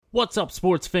What's up,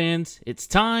 sports fans? It's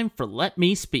time for Let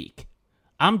Me Speak.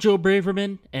 I'm Joe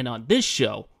Braverman, and on this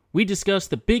show, we discuss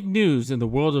the big news in the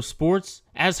world of sports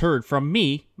as heard from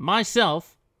me,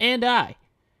 myself, and I.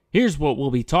 Here's what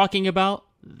we'll be talking about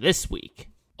this week.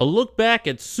 A look back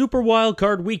at Super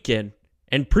Wildcard Weekend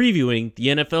and previewing the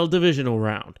NFL Divisional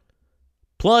Round.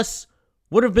 Plus,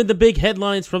 what have been the big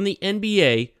headlines from the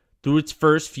NBA through its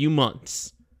first few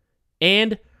months.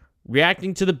 And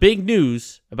reacting to the big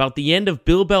news about the end of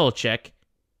Bill Belichick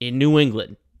in New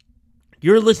England.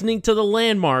 You're listening to the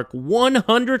landmark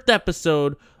 100th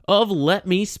episode of Let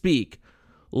Me Speak.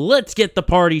 Let's get the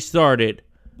party started.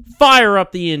 Fire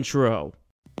up the intro.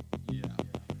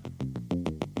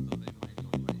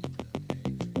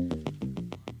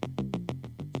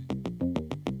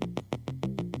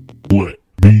 Let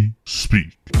me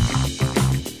speak.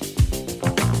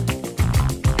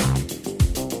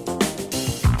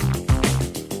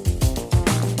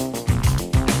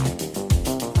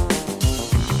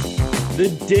 The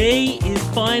day is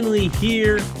finally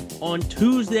here on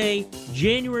Tuesday,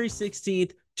 January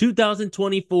 16th,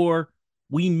 2024.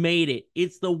 We made it.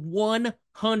 It's the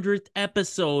 100th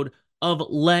episode of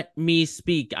Let Me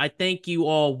Speak. I thank you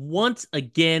all once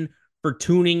again for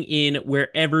tuning in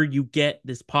wherever you get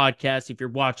this podcast, if you're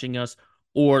watching us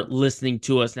or listening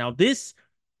to us. Now, this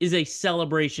is a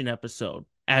celebration episode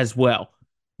as well.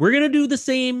 We're going to do the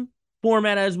same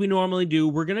format as we normally do.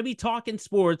 We're going to be talking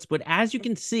sports, but as you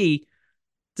can see,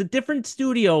 it's a different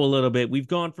studio a little bit. We've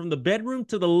gone from the bedroom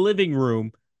to the living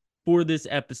room for this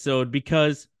episode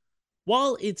because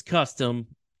while it's custom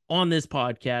on this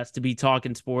podcast to be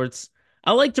talking sports,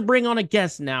 I like to bring on a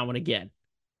guest now and again.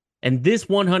 And this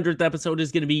 100th episode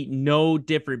is going to be no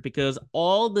different because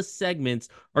all the segments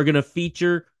are going to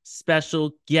feature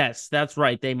special guests. That's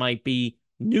right. They might be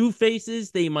new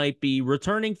faces. They might be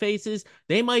returning faces.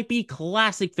 They might be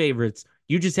classic favorites.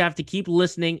 You just have to keep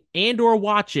listening and or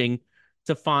watching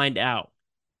to find out.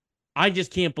 I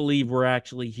just can't believe we're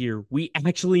actually here. We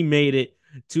actually made it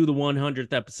to the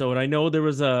 100th episode. I know there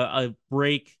was a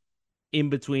break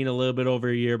in between a little bit over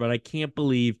a year, but I can't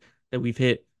believe that we've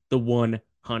hit the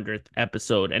 100th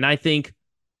episode. And I think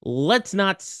let's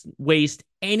not waste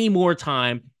any more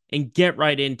time and get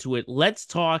right into it. Let's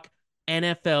talk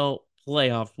NFL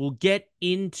playoffs. We'll get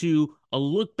into a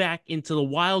look back into the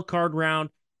wild card round,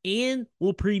 and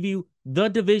we'll preview the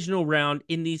divisional round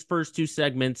in these first two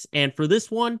segments. And for this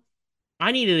one,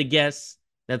 I needed a guest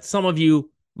that some of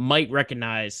you might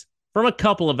recognize from a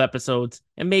couple of episodes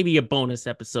and maybe a bonus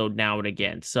episode now and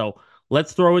again. So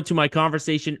let's throw it to my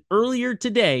conversation earlier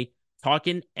today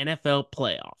talking NFL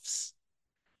playoffs.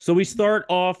 So we start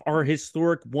off our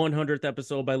historic 100th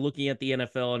episode by looking at the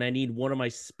NFL, and I need one of my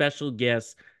special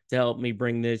guests to help me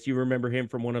bring this. You remember him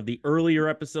from one of the earlier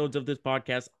episodes of this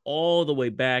podcast all the way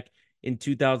back in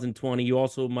 2020. You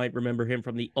also might remember him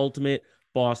from the Ultimate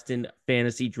Boston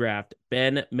Fantasy Draft.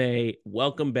 Ben May,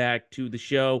 welcome back to the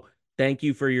show. Thank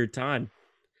you for your time.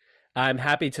 I'm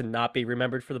happy to not be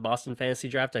remembered for the Boston Fantasy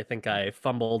Draft. I think I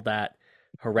fumbled that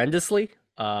horrendously.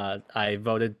 I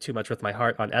voted too much with my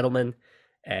heart on Edelman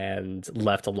and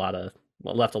left a lot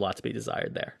to be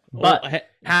desired there. But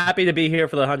happy to be here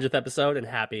for the 100th episode and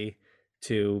happy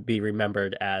to be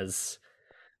remembered as,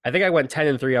 I think I went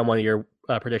 10-3 on one of your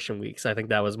prediction weeks. I think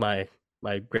that was my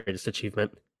greatest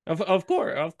achievement. Of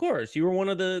course. You were one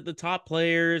of the top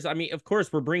players. I mean, of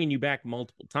course, we're bringing you back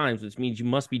multiple times, which means you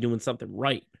must be doing something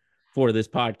right for this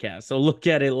podcast. So look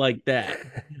at it like that.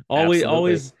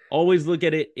 always look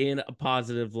at it in a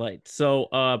positive light.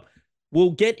 So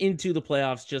we'll get into the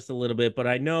playoffs just a little bit, but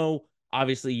I know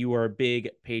obviously you are a big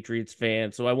Patriots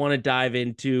fan. So I want to dive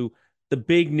into the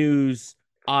big news.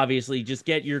 Obviously, just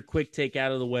get your quick take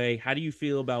out of the way. How do you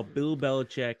feel about Bill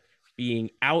Belichick being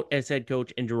out as head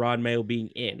coach and Jerod Mayo being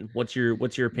in? What's your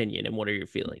opinion and what are your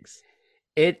feelings?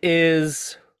 It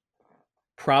is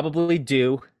probably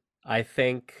due. I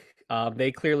think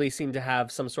they clearly seem to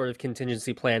have some sort of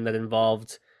contingency plan that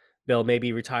involved Bill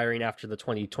maybe retiring after the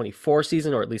 2024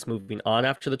 season, or at least moving on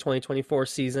after the 2024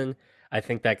 season. I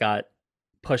think that got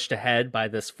pushed ahead by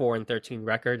this 4-13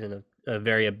 record in a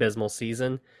very abysmal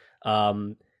season.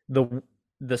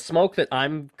 The smoke that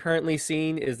I'm currently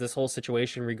seeing is this whole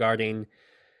situation regarding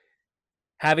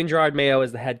having Jerod Mayo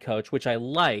as the head coach, which I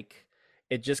like.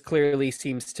 It just clearly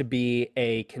seems to be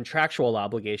a contractual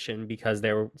obligation because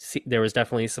there was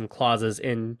definitely some clauses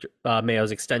in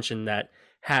Mayo's extension that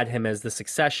had him as the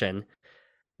succession.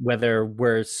 Whether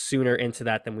we're sooner into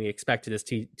that than we expected is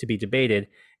to be debated.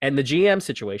 And the GM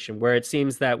situation, where it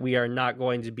seems that we are not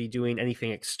going to be doing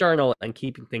anything external and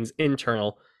keeping things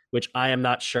internal, which I am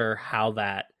not sure how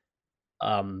that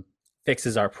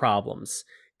fixes our problems.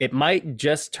 it might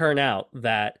just turn out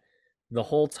that the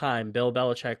whole time Bill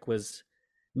Belichick was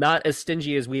not as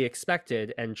stingy as we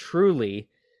expected, and truly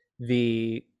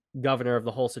the governor of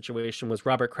the whole situation was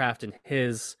Robert Kraft and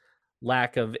his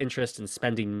lack of interest in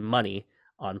spending money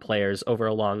on players over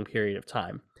a long period of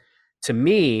time. To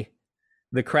me,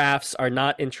 the Krafts are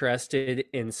not interested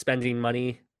in spending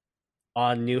money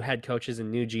on new head coaches and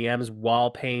new GMs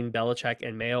while paying Belichick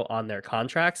and Mayo on their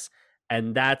contracts.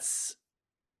 And that's,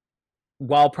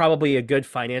 while probably a good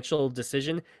financial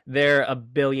decision, they're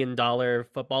 $1 billion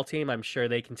football team. I'm sure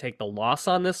they can take the loss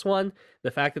on this one.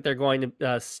 The fact that they're going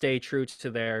to stay true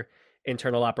to their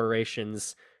internal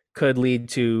operations could lead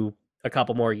to a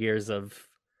couple more years of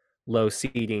low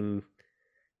seeding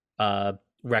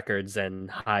records and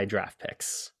high draft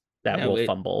picks that Yeah, will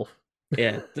fumble.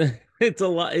 yeah, it's a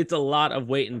lot. It's a lot of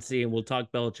wait and see, and we'll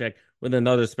talk Belichick with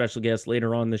another special guest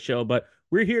later on the show. But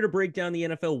we're here to break down the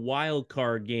NFL wild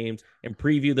card games and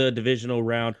preview the divisional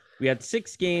round. We had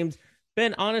 6 games.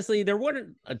 Ben, honestly, there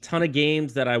weren't a ton of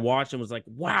games that I watched and was like,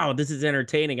 "Wow, this is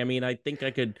entertaining." I mean, I think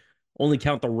I could only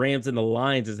count the Rams and the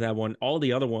Lions as that one. All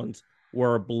the other ones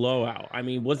were a blowout. I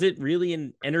mean, was it really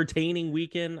an entertaining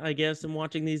weekend, I guess, in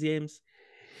watching these games?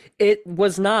 It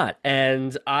was not,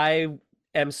 and I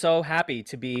am so happy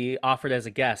to be offered as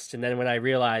a guest. And then when I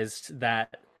realized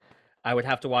that I would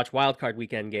have to watch wildcard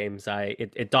weekend games,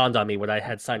 it dawned on me what I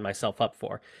had signed myself up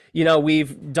for. You know,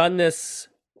 we've done this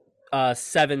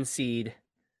 7 seed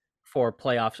for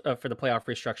playoffs for the playoff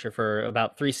restructure for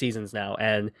about 3 seasons now,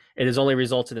 and it has only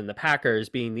resulted in the Packers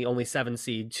being the only 7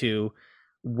 seed to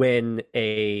win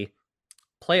a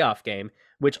playoff game,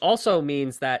 which also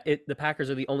means that the Packers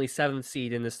are the only 7th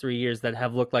seed in this 3 years that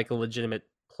have looked like a legitimate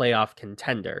playoff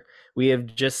contender. We have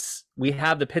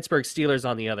the Pittsburgh Steelers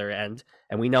on the other end,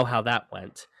 and we know how that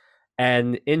went.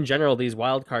 And in general, these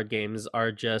wild card games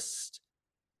are just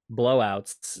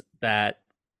blowouts that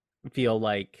feel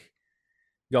like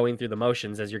going through the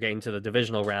motions as you're getting to the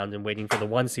divisional round and waiting for the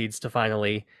 1 seeds to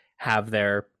finally have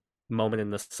their moment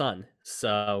in the sun.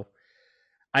 So,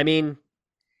 I mean,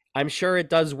 I'm sure it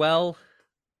does well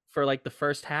for like the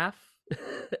first half,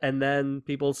 and then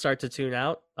people start to tune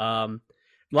out.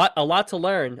 A lot to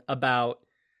learn about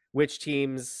which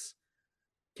teams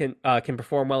can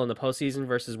perform well in the postseason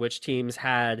versus which teams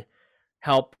had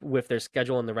help with their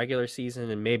schedule in the regular season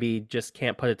and maybe just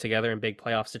can't put it together in big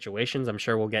playoff situations. I'm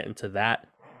sure we'll get into that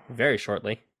very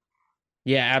shortly.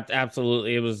 Yeah,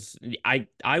 absolutely. It was.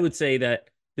 I would say that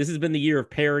this has been the year of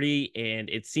parity, and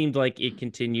it seemed like it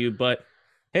continued. But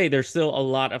hey, there's still a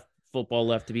lot of football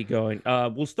left to be going.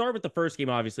 We'll start with the first game.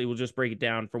 Obviously, we'll just break it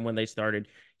down from when they started.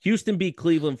 Houston beat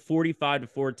Cleveland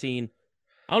 45-14.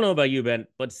 I don't know about you, Ben,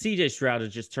 but CJ Stroud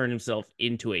has just turned himself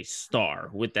into a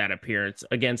star with that appearance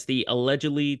against the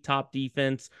allegedly top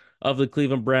defense of the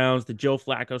Cleveland Browns. The Joe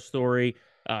Flacco story,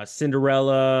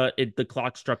 Cinderella. The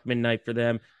clock struck midnight for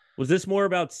them. Was this more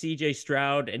about CJ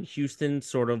Stroud and Houston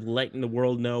sort of letting the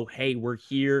world know, hey, we're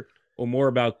here, or more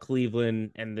about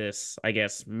Cleveland and this, I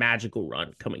guess, magical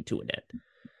run coming to an end?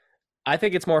 I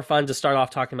think it's more fun to start off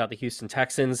talking about the Houston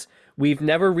Texans. We've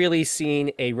never really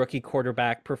seen a rookie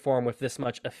quarterback perform with this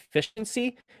much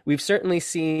efficiency. We've certainly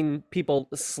seen people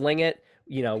sling it.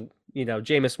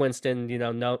 Jameis Winston,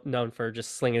 known for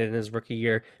just slinging it in his rookie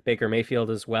year. Baker Mayfield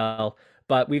as well.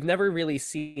 But we've never really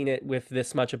seen it with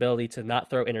this much ability to not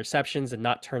throw interceptions and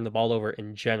not turn the ball over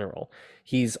in general.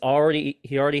 He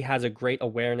already has a great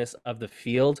awareness of the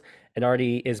field and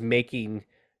already is making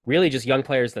really just young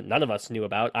players that none of us knew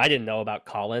about. I didn't know about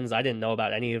Collins. I didn't know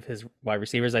about any of his wide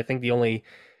receivers. I think the only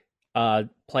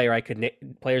players I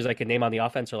could name on the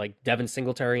offense are like Devin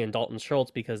Singletary and Dalton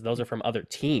Schultz, because those are from other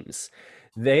teams.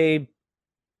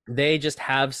 They just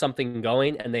have something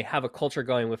going, and they have a culture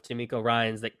going with D'Amico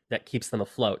Ryans that keeps them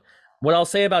afloat. What I'll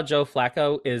say about Joe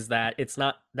Flacco is that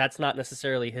that's not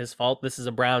necessarily his fault. This is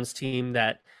a Browns team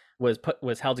that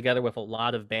was held together with a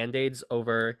lot of band-aids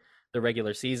over the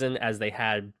regular season, as they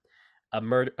had a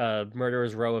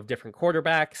murderer's row of different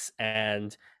quarterbacks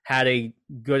and had a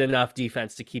good enough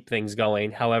defense to keep things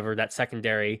going. However, that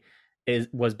secondary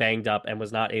was banged up and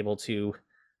was not able to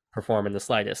perform in the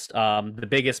slightest. The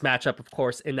biggest matchup, of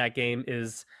course, in that game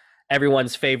is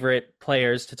everyone's favorite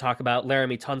players to talk about,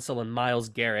 Laramie Tunsil and Myles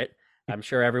Garrett. I'm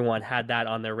sure everyone had that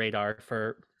on their radar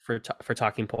for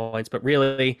talking points, but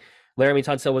really, Laramie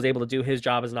Tunsil was able to do his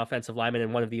job as an offensive lineman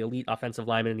and one of the elite offensive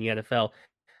linemen in the NFL,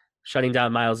 shutting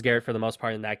down Myles Garrett for the most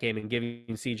part in that game and giving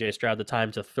CJ Stroud the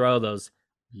time to throw those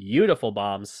beautiful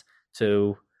bombs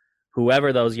to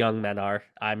whoever those young men are.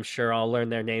 I'm sure I'll learn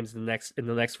their names in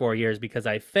the next 4 years, because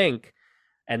I think,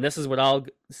 and this is what I'll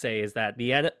say, is that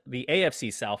the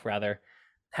AFC South rather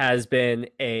has been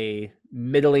a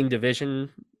middling division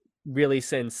really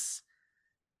since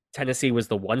Tennessee was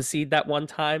the 1 seed that one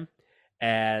time.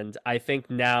 And I think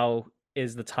now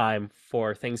is the time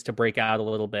for things to break out a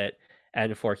little bit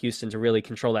and for Houston to really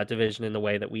control that division in the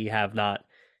way that we have not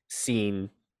seen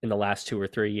in the last 2 or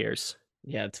 3 years.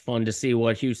 Yeah, it's fun to see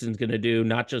what Houston's going to do,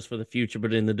 not just for the future,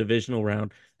 but in the divisional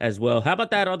round as well. How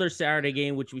about that other Saturday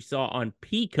game, which we saw on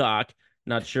Peacock?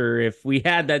 Not sure if we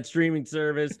had that streaming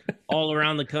service all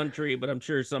around the country, but I'm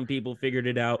sure some people figured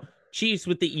it out. Chiefs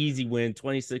with the easy win,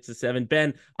 26-7.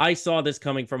 Ben, I saw this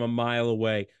coming from a mile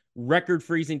away. Record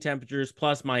freezing temperatures,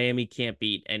 plus Miami can't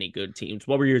beat any good teams.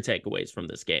 What were your takeaways from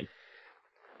this game?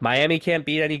 Miami can't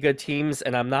beat any good teams,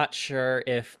 and I'm not sure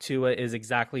if Tua is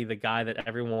exactly the guy that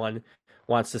everyone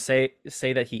wants to say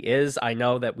that he is. I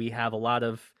know that we have a lot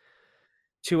of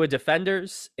Tua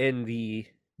defenders in the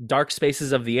dark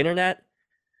spaces of the internet,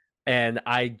 and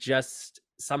I just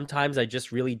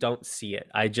really don't see it.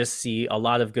 I just see a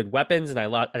lot of good weapons, and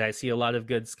I see a lot of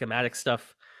good schematic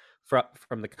stuff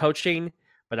from the coaching,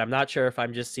 but I'm not sure if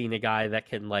I'm just seeing a guy that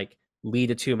can like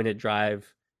lead a 2 minute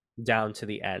drive down to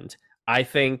the end. I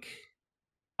think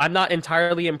I'm not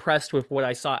entirely impressed with what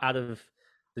I saw out of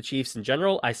the Chiefs in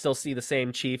general. I still see the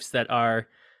same Chiefs that are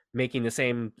making the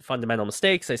same fundamental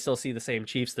mistakes. I still see the same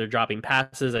Chiefs that are dropping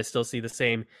passes. I still see the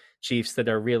same Chiefs that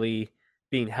are really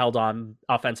being held on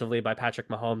offensively by Patrick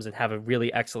Mahomes and have a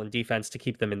really excellent defense to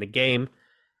keep them in the game.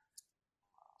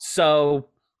 So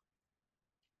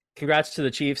congrats to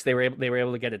the Chiefs. They were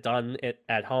able to get it done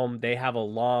at home. They have a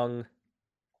long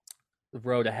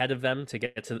road ahead of them to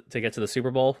get to the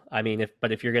Super Bowl. I mean,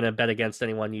 if you're going to bet against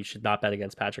anyone, you should not bet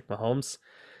against Patrick Mahomes.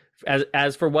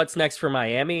 As for what's next for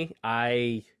Miami,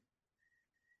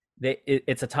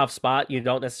 it's a tough spot. You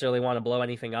don't necessarily want to blow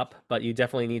anything up, but you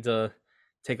definitely need to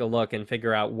take a look and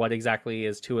figure out what exactly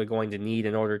is Tua going to need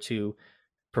in order to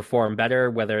perform better,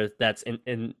 whether that's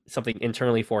in something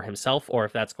internally for himself or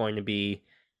if that's going to be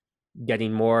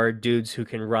getting more dudes who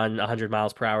can run 100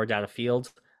 miles per hour down a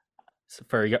field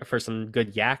for some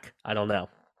good yak. I don't know.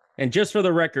 And just for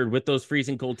the record, with those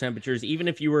freezing cold temperatures, even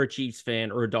if you were a Chiefs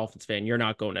fan or a Dolphins fan, you're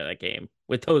not going to that game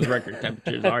with those record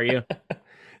temperatures, are you?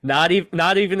 Not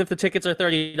even if the tickets are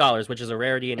 $30, which is a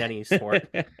rarity in any sport.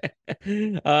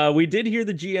 We did hear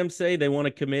the GM say they want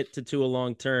to commit to Tua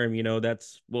long term.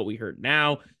 That's what we heard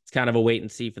now. It's kind of a wait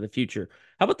and see for the future.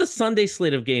 How about the Sunday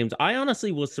slate of games? I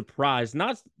honestly was surprised,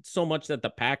 not so much that the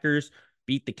Packers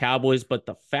beat the Cowboys, but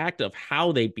the fact of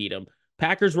how they beat them.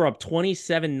 Packers were up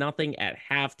 27-0 at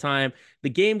halftime. The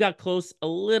game got close a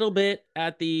little bit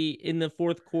in the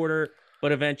fourth quarter,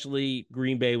 but eventually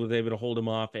Green Bay was able to hold them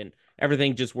off and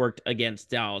everything just worked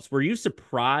against Dallas. Were you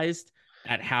surprised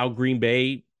at how Green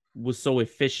Bay was so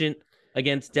efficient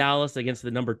against Dallas, against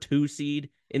the number 2 seed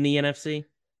in the NFC?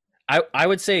 I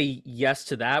would say yes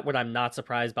to that. What I'm not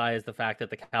surprised by is the fact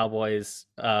that the Cowboys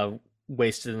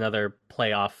wasted another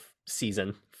playoff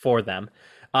season for them.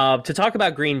 To talk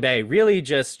about Green Bay, really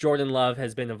just Jordan Love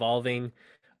has been evolving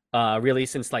really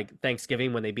since like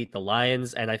Thanksgiving when they beat the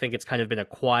Lions. And I think it's kind of been a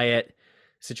quiet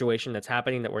situation that's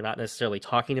happening that we're not necessarily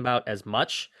talking about as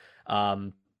much.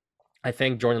 I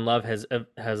think Jordan Love has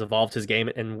evolved his game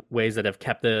in ways that have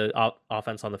kept the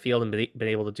offense on the field and been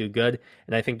able to do good.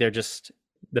 And I think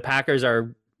the Packers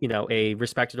are, a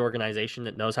respected organization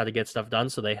that knows how to get stuff done.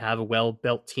 So they have a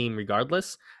well-built team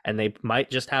regardless, and they might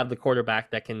just have the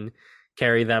quarterback that can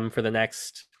carry them for the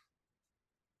next,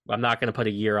 I'm not going to put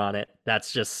a year on it.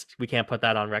 That's just, we can't put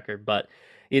that on record. But,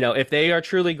 if they are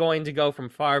truly going to go from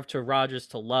Favre to Rodgers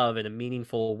to Love in a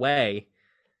meaningful way,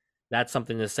 that's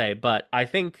something to say. But I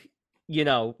think,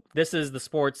 this is the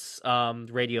sports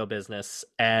radio business,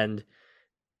 and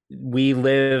we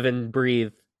live and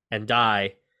breathe and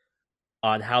die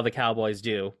on how the Cowboys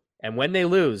do. And when they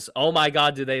lose, oh my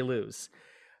God, do they lose.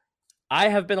 I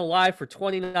have been alive for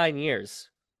 29 years.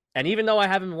 And even though I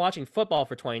haven't been watching football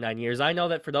for 29 years, I know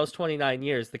that for those 29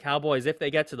 years, the Cowboys, if they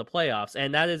get to the playoffs,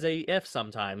 and that is a if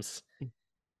sometimes,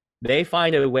 they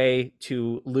find a way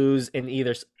to lose in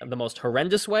either the most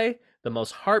horrendous way, the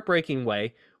most heartbreaking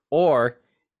way, or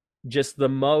just the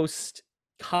most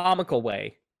comical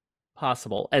way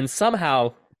possible. And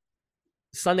somehow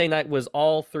Sunday night was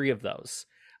all three of those.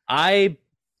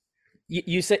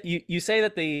 You say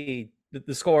that the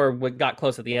score got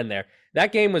close at the end there.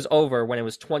 That game was over when it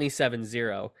was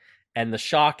 27-0, and the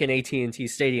shock in AT&T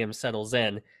Stadium settles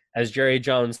in as Jerry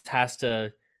Jones has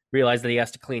to realize that he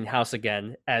has to clean house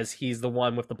again, as he's the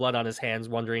one with the blood on his hands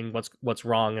wondering what's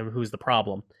wrong and who's the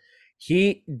problem.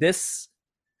 This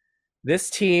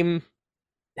team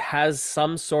has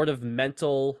some sort of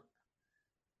mental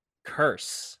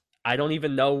curse. I don't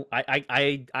even know.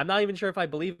 I'm not even sure if I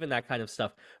believe in that kind of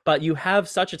stuff. But you have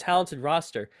such a talented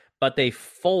roster, but they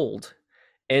fold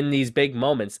in these big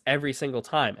moments every single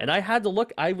time. And I had to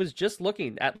look. I was just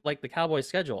looking at like the Cowboys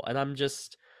schedule, and I'm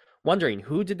just wondering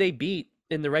who did they beat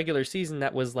in the regular season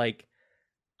that was like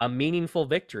a meaningful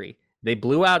victory. They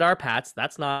blew out our Pats.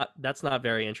 That's not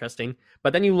very interesting.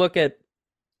 But then you look at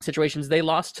situations they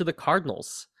lost to the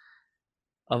Cardinals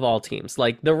of all teams.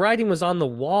 Like the writing was on the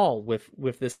wall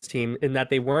with this team in that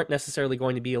they weren't necessarily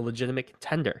going to be a legitimate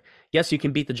contender. Yes, you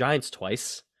can beat the Giants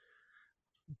twice.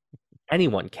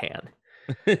 Anyone can.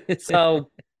 So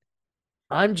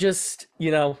I'm just,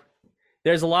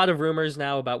 there's a lot of rumors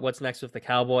now about what's next with the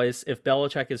Cowboys. If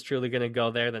Belichick is truly going to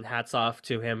go there, then hats off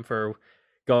to him for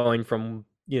going from,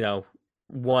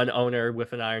 one owner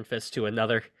with an iron fist to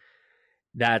another.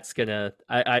 That's gonna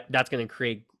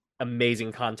create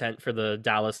amazing content for the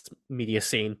Dallas media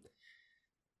scene.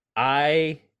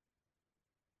 I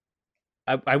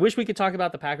I wish we could talk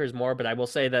about the Packers more, but I will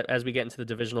say that as we get into the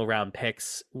divisional round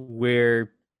picks, we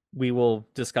will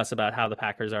discuss about how the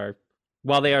Packers are,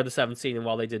 while they are the seventh seed and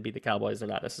while they did beat the Cowboys, they're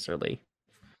not necessarily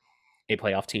a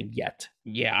playoff team yet.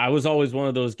 Yeah, I was always one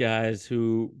of those guys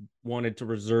who wanted to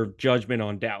reserve judgment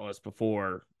on Dallas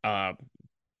before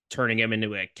turning him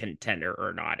into a contender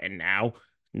or not. And now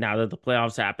that the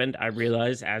playoffs happened, I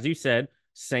realize, as you said,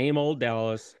 same old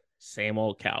Dallas, same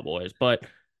old Cowboys. But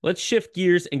let's shift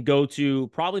gears and go to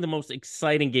probably the most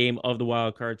exciting game of the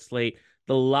wild card slate.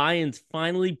 The Lions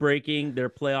finally breaking their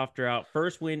playoff drought.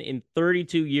 First win in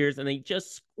 32 years, and they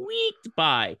just squeaked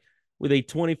by with a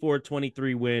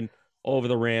 24-23 win over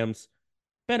the Rams.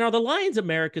 Ben, are the Lions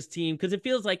America's team? Because it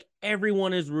feels like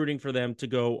everyone is rooting for them to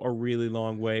go a really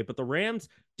long way. But the Rams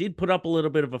did put up a little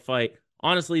bit of a fight.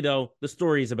 Honestly, though, the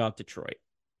story is about Detroit.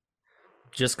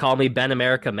 Just call me Ben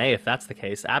America May if that's the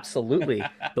case. Absolutely,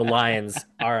 the Lions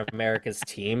are America's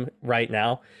team right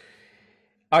now.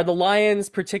 Are the Lions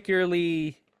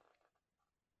particularly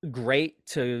great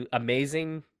to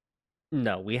amazing?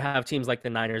 No, we have teams like the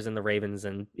Niners and the Ravens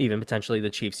and even potentially the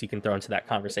Chiefs you can throw into that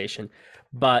conversation.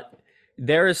 But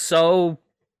there is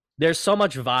there's so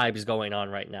much vibes going on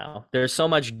right now. There's so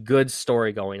much good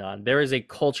story going on. There is a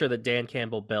culture that Dan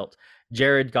Campbell built.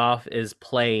 Jared Goff is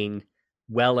playing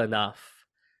well enough.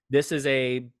 This is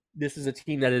a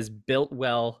team that is built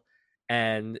well,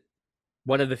 and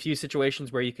one of the few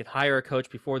situations where you could hire a coach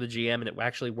before the GM and it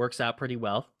actually works out pretty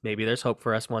well. Maybe there's hope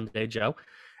for us one day, Joe.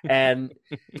 And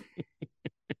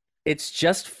it's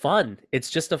just fun. It's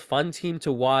just a fun team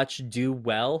to watch do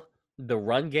well. The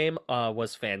run game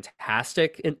was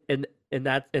fantastic in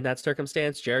that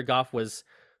circumstance. Jared Goff was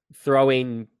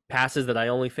throwing passes that I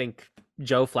only think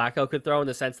Joe Flacco could throw, in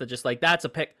the sense that just like, that's a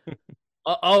pick.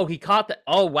 Oh, he caught that.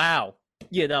 Oh, wow.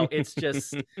 It's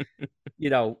just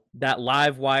that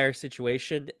live wire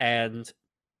situation. And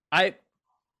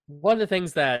one of the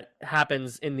things that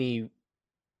happens in the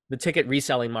ticket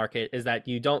reselling market is that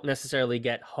you don't necessarily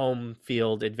get home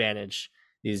field advantage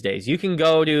these days. You can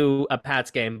go to a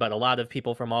Pats game, but a lot of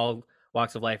people from all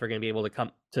walks of life are going to be able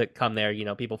to come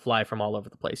there. People fly from all over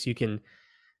the place. You can,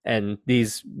 and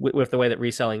these, with the way that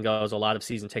reselling goes, a lot of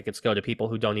season tickets go to people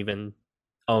who don't even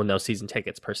own those season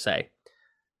tickets per se.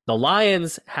 The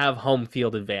Lions have home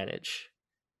field advantage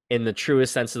in the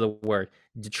truest sense of the word.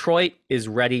 Detroit is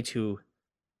ready to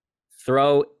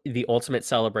throw the ultimate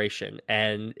celebration,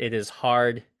 and it is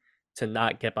hard to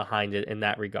not get behind it in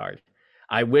that regard.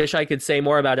 I wish I could say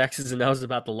more about X's and O's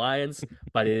about the Lions,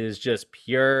 but it is just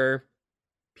pure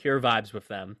vibes with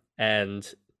them, and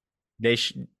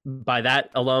by that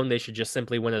alone, they should just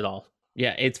simply win it all.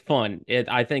 Yeah, it's fun.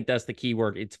 I think that's the key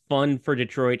word. It's fun for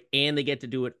Detroit, and they get to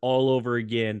do it all over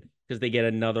again because they get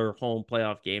another home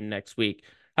playoff game next week.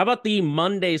 How about the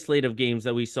Monday slate of games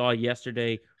that we saw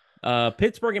yesterday?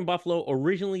 Pittsburgh and Buffalo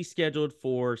originally scheduled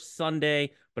for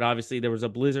Sunday, but obviously there was a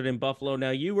blizzard in Buffalo.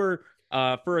 Now, you were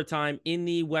for a time in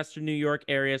the Western New York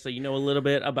area, so you know a little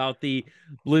bit about the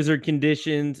blizzard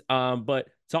conditions. But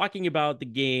talking about the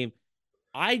game,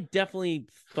 I definitely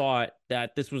thought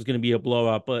that this was going to be a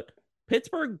blowout, but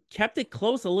Pittsburgh kept it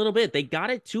close a little bit. They got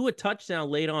it to a touchdown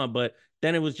late on, but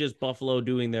then it was just Buffalo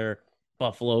doing their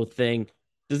Buffalo thing.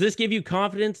 Does this give you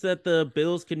confidence that the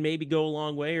Bills can maybe go a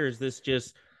long way, or is this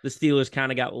just the Steelers kind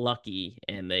of got lucky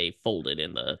and they folded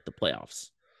in the playoffs?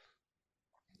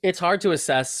 It's hard to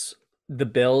assess the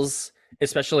Bills,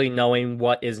 especially knowing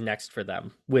what is next for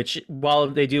them, which, while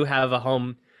they do have a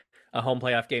home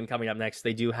playoff game coming up next,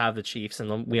 they do have the Chiefs,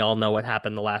 and we all know what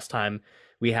happened the last time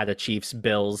we had a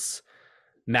Chiefs-Bills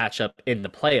matchup in the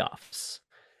playoffs.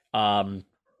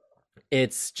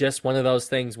 It's just one of those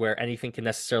things where anything can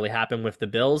necessarily happen with the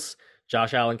Bills.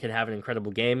 Josh Allen can have an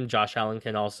incredible game. Josh Allen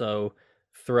can also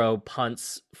throw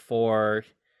punts for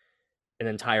an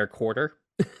entire quarter.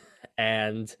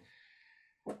 And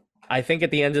I think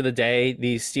at the end of the day,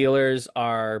 the Steelers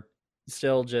are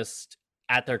still just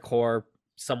at their core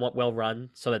somewhat well run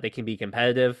so that they can be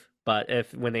competitive. But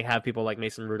when they have people like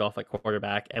Mason Rudolph at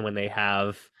quarterback, and when they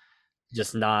have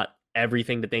just not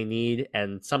everything that they need,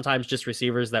 and sometimes just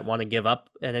receivers that want to give up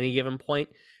at any given point,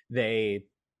 they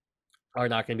are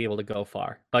not going to be able to go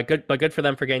far. But good for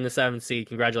them for getting the 7th seed.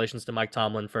 Congratulations to Mike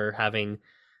Tomlin for having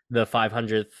the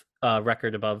 500th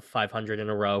record above 500 in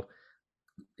a row.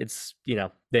 It's,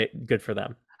 good for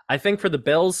them. I think for the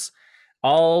Bills,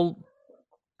 all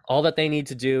that they need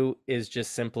to do is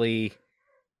just simply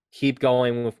keep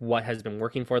going with what has been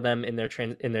working for them in their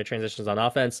transitions on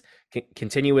offense.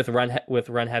 Continue with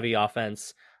run heavy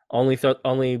offense. Only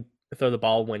throw the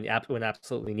ball when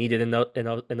absolutely needed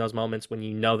in those moments when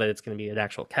you know that it's going to be an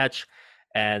actual catch,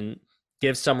 and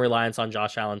give some reliance on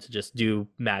Josh Allen to just do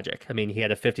magic. I mean, he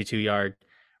had a 52-yard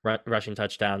rushing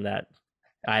touchdown that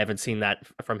I haven't seen that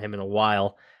from him in a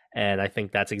while, and I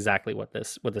think that's exactly what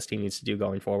this team needs to do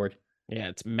going forward. Yeah,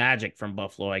 it's magic from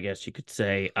Buffalo, I guess you could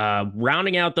say.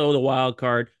 Rounding out, though, the wild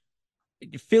card,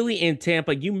 Philly and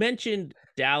Tampa. You mentioned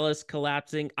Dallas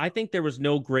collapsing. I think there was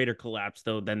no greater collapse,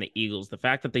 though, than the Eagles. The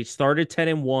fact that they started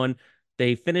 10-1,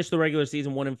 they finished the regular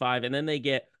season 1-5, and then they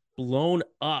get blown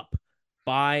up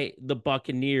by the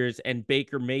Buccaneers and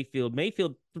Baker Mayfield.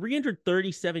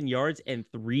 337 yards and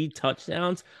 3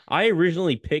 touchdowns. I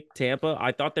originally picked Tampa.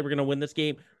 I thought they were going to win this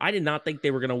game. I did not think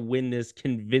they were going to win this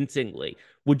convincingly.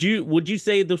 Would you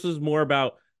say this was more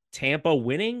about Tampa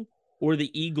winning or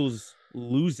the Eagles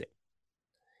losing?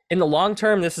 In the long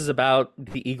term, this is about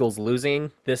the Eagles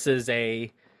losing. This is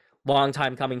a long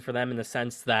time coming for them in the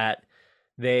sense that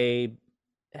they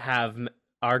have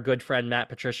our good friend Matt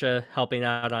Patricia helping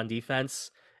out on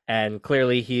defense. And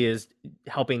clearly he is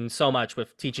helping so much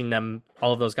with teaching them,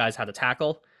 all of those guys, how to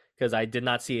tackle, because I did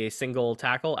not see a single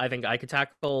tackle. I think I could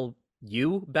tackle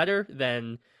you better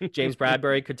than James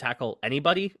Bradbury could tackle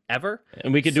anybody ever.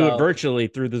 And we could do it virtually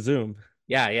through the Zoom.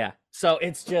 Yeah. So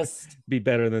it's just... be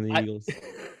better than the Eagles.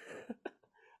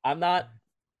 I'm not,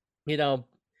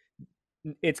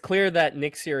 it's clear that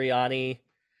Nick Sirianni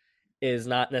is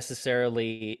not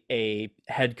necessarily a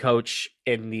head coach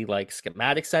in the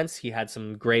schematic sense. He had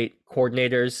some great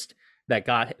coordinators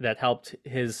that helped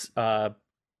his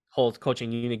whole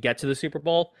coaching unit get to the Super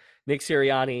Bowl. Nick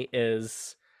Sirianni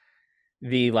is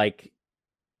the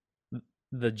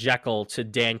Jekyll to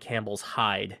Dan Campbell's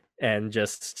Hyde, and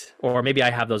or maybe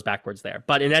I have those backwards there.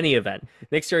 But in any event,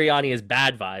 Nick Sirianni is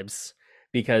bad vibes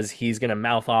because he's going to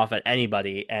mouth off at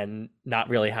anybody and not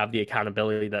really have the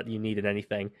accountability that you need in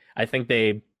anything. I think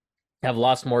they have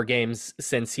lost more games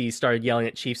since he started yelling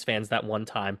at Chiefs fans that one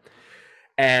time.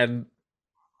 And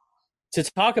to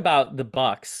talk about the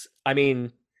Bucs, I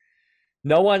mean,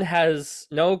 no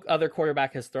other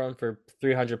quarterback has thrown for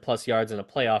 300 plus yards in a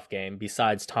playoff game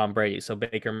besides Tom Brady. So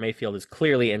Baker Mayfield is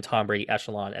clearly in Tom Brady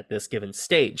echelon at this given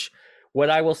stage. What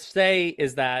I will say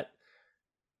is that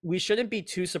we shouldn't be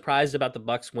too surprised about the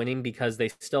Bucs winning because they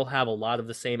still have a lot of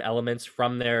the same elements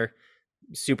from their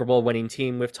Super Bowl winning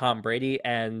team with Tom Brady,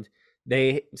 and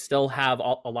they still have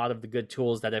a lot of the good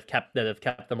tools that have kept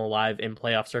them alive in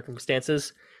playoff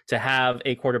circumstances. To have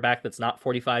a quarterback that's not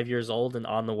 45 years old and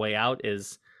on the way out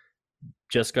is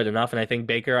just good enough. And I think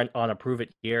Baker, on a prove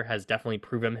it year, has definitely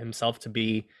proven himself to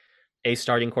be a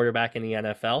starting quarterback in the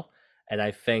NFL. And I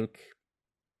think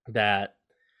that,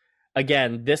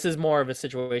 again, this is more of a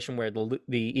situation where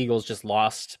the Eagles just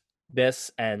lost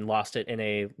this and lost it in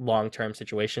a long-term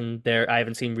situation. I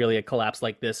haven't seen really a collapse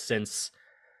like this since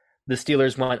the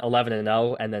Steelers went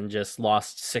 11-0 and then just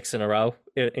lost 6 in a row,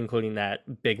 including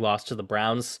that big loss to the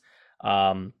Browns.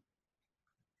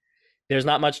 There's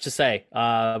not much to say.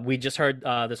 We just heard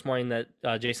this morning that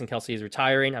Jason Kelce is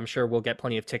retiring. I'm sure we'll get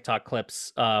plenty of TikTok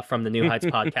clips from the New Heights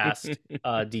podcast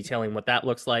detailing what that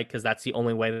looks like, because that's the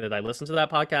only way that I listen to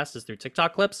that podcast is through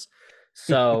TikTok clips.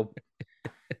 So,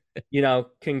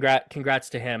 congrats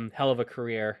to him. Hell of a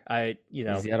career.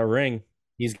 He's got a ring.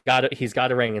 He's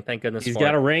got a ring, and thank goodness he's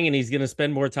got a ring, and he's going to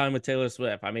spend more time with Taylor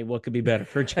Swift. I mean, what could be better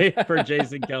for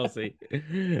Jason Kelce?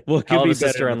 What could be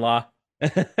sister-in-law?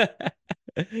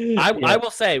 I will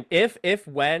say, if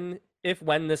when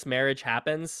this marriage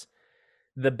happens,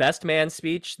 the best man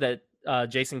speech that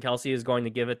Jason Kelce is going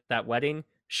to give at that wedding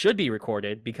should be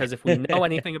recorded, because if we know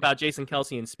anything about Jason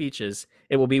Kelce in speeches,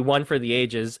 it will be one for the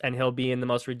ages, and he'll be in the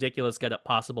most ridiculous getup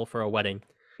possible for a wedding.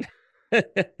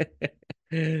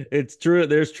 It's true.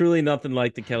 There's truly nothing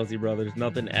like the Kelce brothers.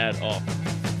 Nothing at all.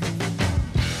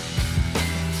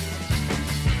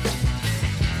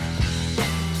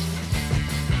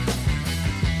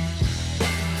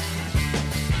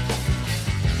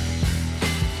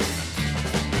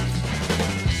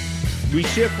 We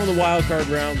shift from the wild card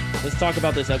round. Let's talk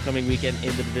about this upcoming weekend in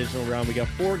the divisional round. We got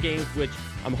 4 games, which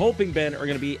I'm hoping, Ben, are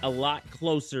going to be a lot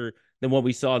closer than what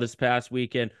we saw this past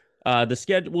weekend. The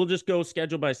schedule, we'll just go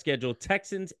schedule by schedule.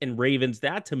 Texans and Ravens.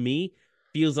 That to me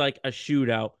feels like a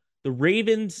shootout. The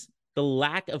Ravens, the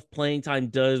lack of playing time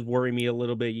does worry me a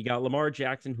little bit. You got Lamar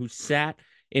Jackson, who sat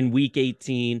in week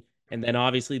 18, and then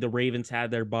obviously the Ravens had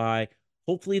their bye.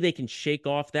 Hopefully they can shake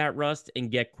off that rust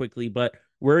and get quickly. But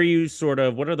where are you what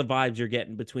are the vibes you're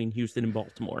getting between Houston and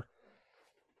Baltimore?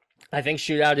 I think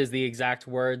shootout is the exact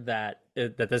word that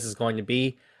this is going to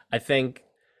be. I think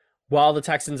while the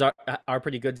Texans are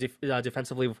pretty good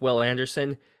defensively with Will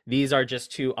Anderson, these are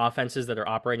just two offenses that are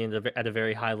operating at a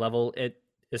very high level.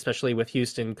 Especially with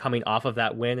Houston coming off of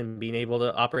that win and being able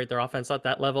to operate their offense at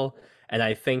that level. And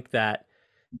I think that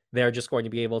they're just going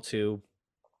to be able to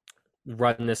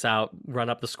run this out, run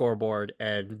up the scoreboard,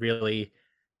 and really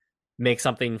make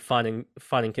something fun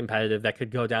and competitive that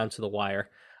could go down to the wire.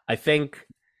 I think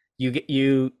you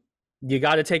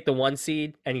got to take the 1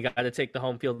 seed and you got to take the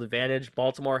home field advantage.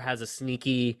 Baltimore has a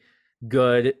sneaky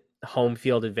good home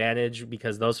field advantage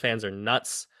because those fans are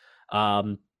nuts.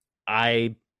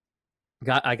 I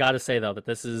got to say though that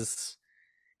this is,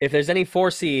 if there's any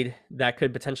 4 seed that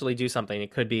could potentially do something,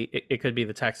 it could be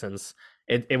the Texans.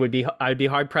 I'd be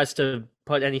hard pressed to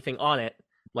put anything on it,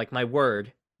 like my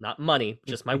word, not money,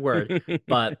 just my word.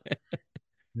 But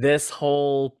the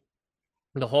whole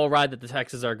ride that the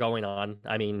Texans are going on,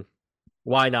 I mean,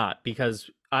 why not? Because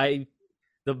the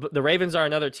Ravens are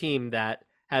another team that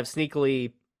have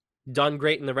sneakily done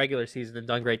great in the regular season and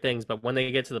done great things, but when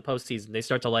they get to the postseason, they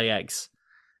start to lay eggs.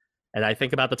 And I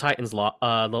think about the Titans'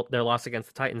 their loss against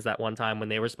the Titans that one time when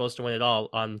they were supposed to win it all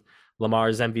on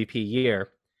Lamar's MVP year.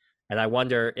 And I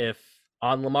wonder if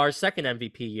on Lamar's second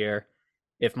MVP year,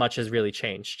 if much has really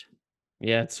changed.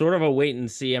 Yeah, it's sort of a wait and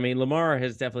see. I mean, Lamar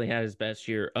has definitely had his best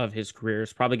year of his career.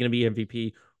 It's probably going to be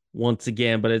MVP once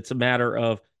again, but it's a matter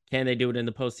of can they do it in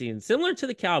the postseason? Similar to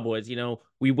the Cowboys,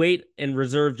 we wait and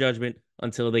reserve judgment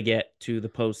until they get to the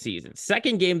postseason.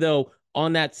 Second game, though,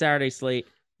 on that Saturday slate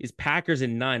is Packers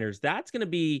and Niners. That's going to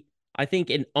be, I think,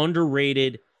 an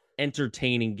underrated,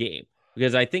 entertaining game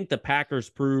because I think the Packers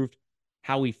proved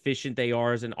how efficient they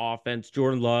are as an offense.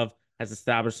 Jordan Love has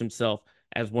established himself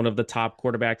as one of the top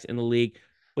quarterbacks in the league.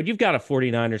 But you've got a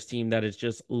 49ers team that is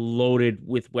just loaded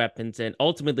with weapons. And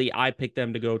ultimately, I picked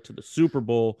them to go to the Super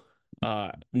Bowl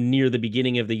near the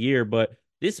beginning of the year. But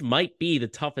this might be the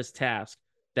toughest task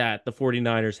that the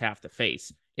 49ers have to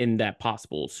face in that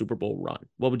possible Super Bowl run.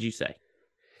 What would you say?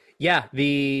 Yeah,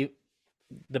 the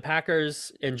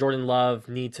Packers and Jordan Love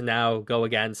need to now go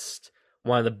against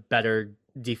one of the better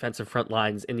defensive front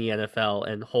lines in the NFL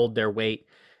and hold their weight.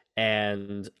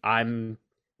 And I'm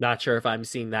not sure if I'm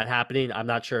seeing that happening. I'm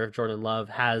not sure if Jordan Love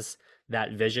has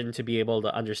that vision to be able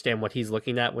to understand what he's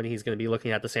looking at when he's going to be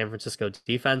looking at the San Francisco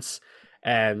defense.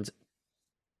 And,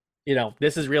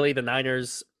 this is really the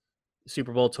Niners'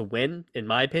 Super Bowl to win, in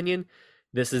my opinion.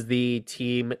 This is the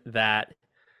team that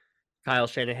Kyle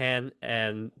Shanahan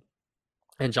and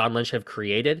John Lynch have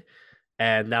created,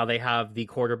 and now they have the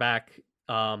quarterback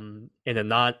without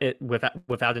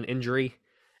an injury,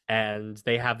 and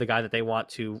they have the guy that they want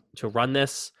to run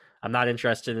this. I'm not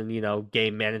interested in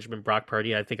game management. Brock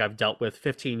Purdy. I think I've dealt with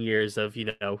 15 years of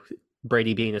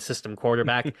Brady being a system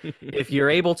quarterback. If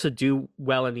you're able to do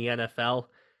well in the NFL,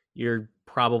 you're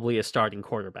probably a starting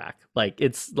quarterback.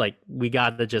 We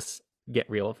got to just get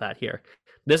real with that here.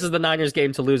 This is the Niners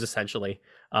game to lose, essentially.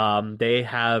 They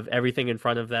have everything in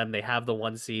front of them. They have the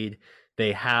 1 seed.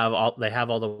 They have all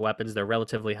the weapons. They're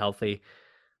relatively healthy.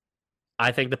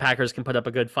 I think the Packers can put up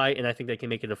a good fight, and I think they can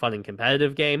make it a fun and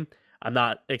competitive game. I'm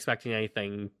not expecting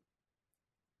anything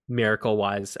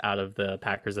miracle-wise out of the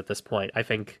Packers at this point. I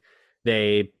think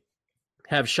they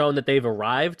have shown that they've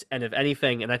arrived, and if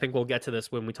anything, and I think we'll get to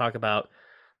this when we talk about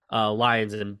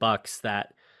Lions and Bucks,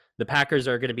 that the Packers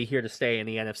are going to be here to stay in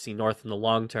the NFC North in the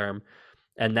long term,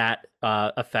 and that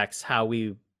affects how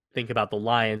we think about the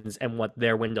Lions and what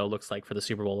their window looks like for the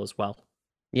Super Bowl as well.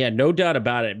 Yeah, no doubt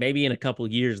about it. Maybe in a couple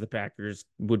of years, the Packers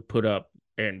would put up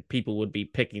and people would be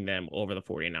picking them over the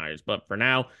 49ers. But for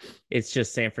now, it's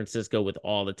just San Francisco with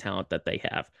all the talent that they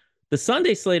have. The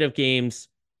Sunday slate of games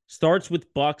starts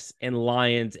with Bucks and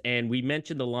Lions. And we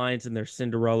mentioned the Lions and their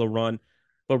Cinderella run.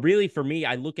 But really, for me,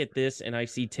 I look at this and I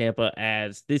see Tampa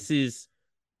as this is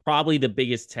probably the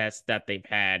biggest test that they've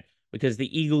had because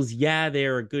the Eagles, yeah,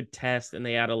 they're a good test and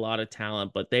they had a lot of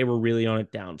talent, but they were really on a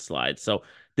downslide. So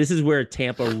this is where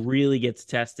Tampa really gets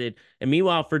tested. And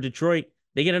meanwhile, for Detroit,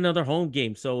 they get another home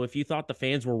game. So if you thought the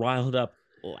fans were riled up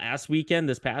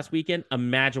this past weekend,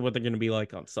 imagine what they're going to be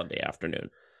like on Sunday afternoon.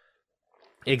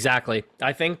 Exactly.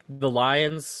 I think the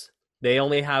Lions, they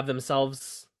only have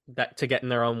themselves that to get in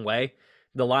their own way.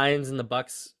 The Lions and the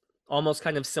Bucks almost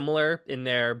kind of similar in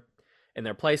their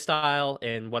play style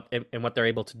and what they're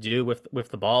able to do with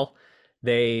the ball.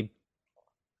 They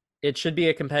it should be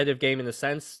a competitive game in the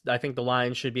sense I think the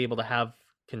Lions should be able to have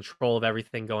control of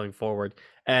everything going forward.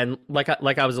 And like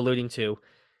I was alluding to,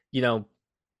 you know,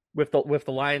 with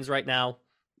the Lions right now,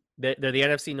 they're the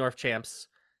NFC North champs,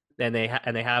 and they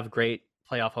have great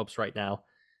playoff hopes right now.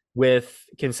 With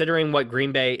considering what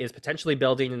Green Bay is potentially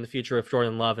building in the future with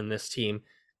Jordan Love and this team,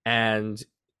 and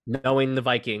knowing the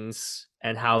Vikings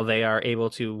and how they are able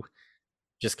to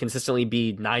just consistently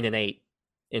be 9-8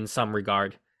 in some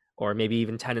regard, or maybe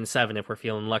even 10-7 if we're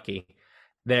feeling lucky.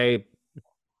 They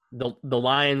the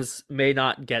Lions may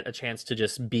not get a chance to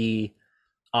just be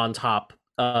on top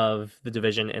of the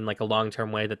division in like a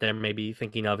long-term way that they're maybe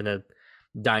thinking of in a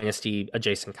dynasty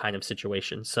adjacent kind of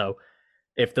situation. So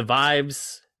if the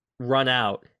vibes run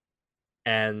out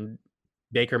and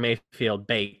Baker Mayfield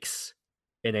bakes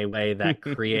in a way that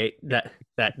create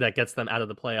that gets them out of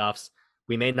the playoffs,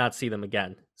 we may not see them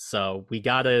again. So we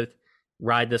got to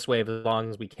ride this wave as long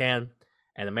as we can,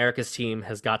 and America's team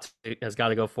has got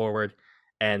to go forward,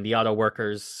 and the auto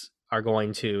workers are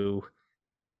going to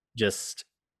just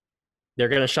they're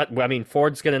going to shut. I mean,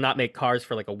 Ford's going to not make cars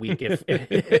for like a week if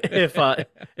the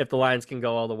Lions can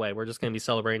go all the way. We're just going to be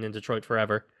celebrating in Detroit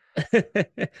forever.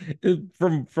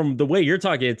 From the way you're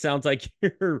talking, it sounds like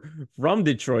you're from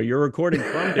Detroit. You're recording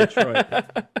from Detroit.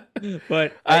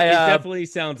 But it definitely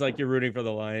sounds like you're rooting for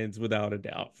the Lions without a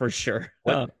doubt, for sure.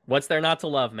 What's there not to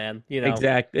love, man? You know,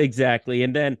 exactly.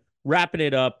 And then wrapping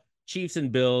it up, Chiefs and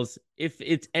Bills. If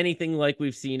it's anything like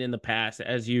we've seen in the past,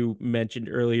 as you mentioned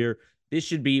earlier, this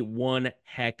should be one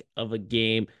heck of a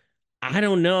game. I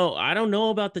don't know. I don't know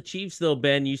about the Chiefs, though,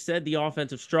 Ben. You said the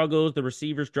offensive struggles, the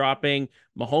receivers dropping.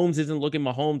 Mahomes isn't looking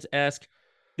Mahomes-esque.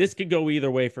 This could go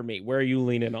either way for me. Where are you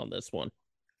leaning on this one?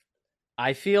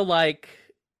 I feel like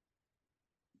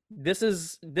this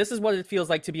is what it feels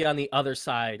like to be on the other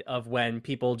side of when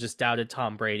people just doubted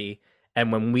Tom Brady,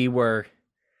 and when we were,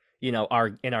 you know,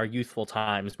 in our youthful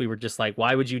times, we were just like,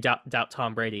 why would you doubt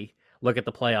Tom Brady? Look at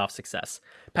the playoff success.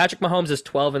 Patrick Mahomes is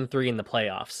 12-3 in the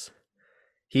playoffs.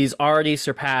 He's already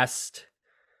surpassed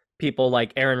people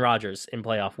like Aaron Rodgers in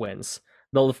playoff wins.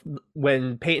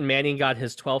 When Peyton Manning got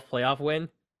his 12th playoff win,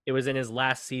 it was in his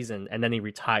last season, and then he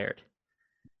retired.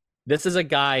 This is a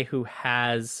guy who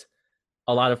has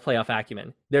a lot of playoff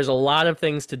acumen. There's a lot of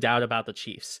things to doubt about the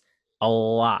Chiefs. A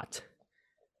lot.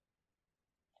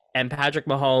 And Patrick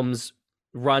Mahomes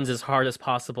runs as hard as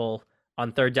possible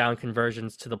on third down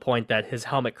conversions to the point that his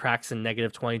helmet cracks in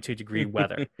negative 22-degree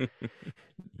weather.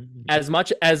 as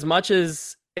much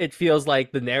as it feels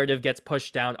like the narrative gets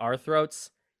pushed down our throats,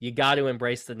 you got to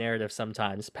embrace the narrative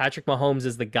sometimes. Patrick Mahomes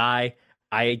is the guy.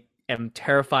 I am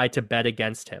terrified to bet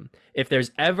against him. If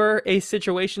there's ever a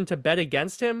situation to bet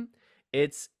against him,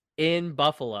 it's in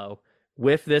Buffalo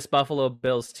with this Buffalo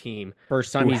Bills team.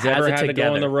 First time he's ever had to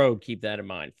go on the road. Keep that in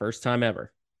mind. First time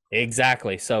ever.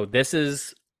 Exactly. So this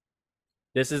is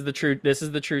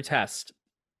the true test.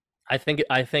 I think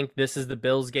this is the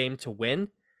Bills game to win,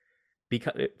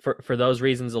 because for those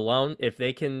reasons alone. If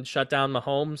they can shut down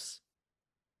Mahomes,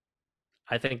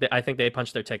 I think they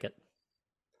punch their ticket.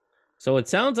 So it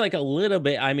sounds like a little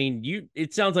bit. I mean,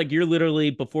 it sounds like you're literally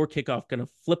before kickoff going to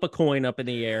flip a coin up in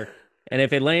the air, and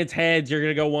if it lands heads, you're going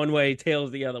to go one way,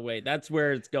 tails the other way. That's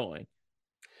where it's going.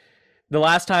 The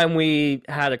last time we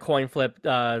had a coin flip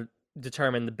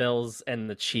determined the Bills and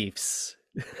the Chiefs.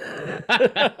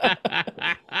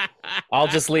 I'll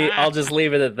just leave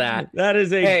it at that. That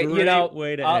is a great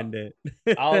way to end it.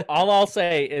 all I'll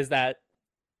say is that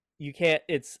you can't.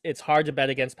 It's hard to bet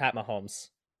against Pat Mahomes,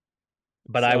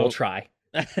 but I will try.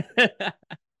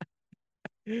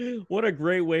 What a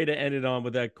great way to end it on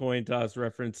with that coin toss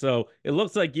reference. So it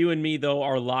looks like you and me, though,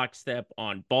 are lockstep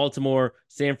on Baltimore,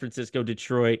 San Francisco,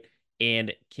 Detroit,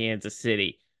 and Kansas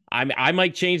City. I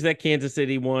might change that Kansas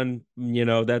City one. You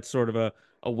know, that's sort of a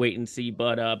wait and see.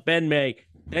 But Ben May,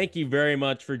 thank you very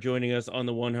much for joining us on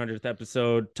the 100th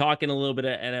episode, talking a little bit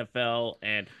of NFL.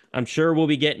 And I'm sure we'll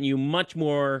be getting you much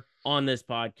more on this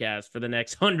podcast for the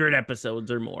next 100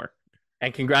 episodes or more.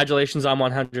 And congratulations on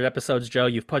 100 episodes, Joe.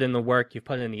 You've put in the work. You've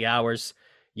put in the hours.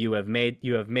 You have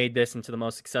made this into the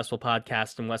most successful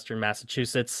podcast in Western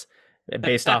Massachusetts,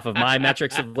 based off of my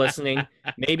metrics of listening.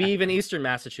 Maybe even Eastern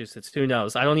Massachusetts. Who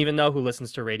knows? I don't even know who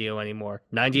listens to radio anymore.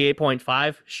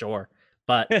 98.5? Sure.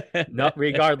 But no,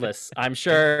 regardless, I'm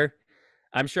sure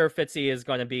Fitzy is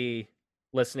going to be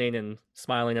listening and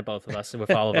smiling at both of us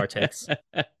with all of our takes.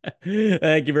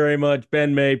 Thank you very much,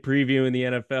 Ben May, previewing the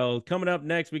NFL. Coming up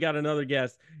next, we got another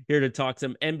guest here to talk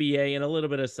some NBA and a little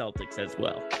bit of Celtics as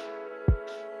well.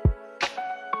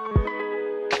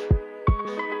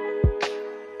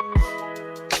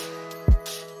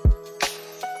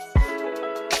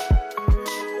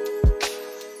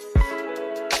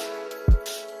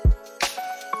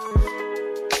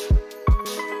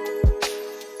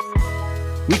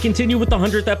 We continue with the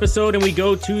 100th episode, and we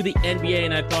go to the NBA,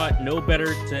 and I thought no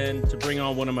better than to bring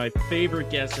on one of my favorite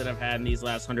guests that I've had in these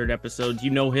last 100 episodes.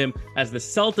 You know him as the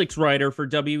Celtics writer for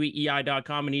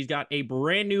WEEI.com, and he's got a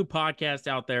brand new podcast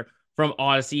out there from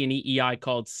Odyssey and EEI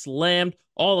called Slammed,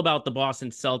 all about the Boston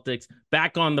Celtics.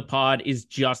 Back on the pod is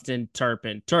Justin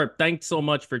Turpin. Turp, thanks so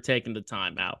much for taking the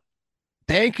time out.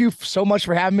 Thank you so much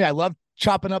for having me. I love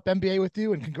chopping up NBA with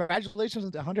you, and congratulations on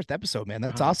the 100th episode, man.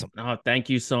 That's awesome. Oh, thank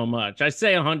you so much. I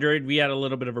say 100. We had a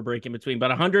little bit of a break in between, but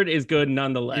 100 is good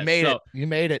nonetheless. You made it. You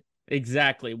made it.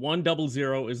 Exactly.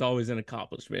 100 is always an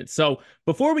accomplishment. So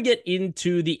before we get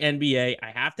into the NBA,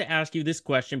 I have to ask you this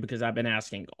question because I've been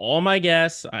asking all my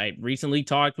guests. I recently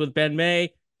talked with Ben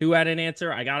May, who had an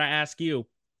answer. I got to ask you.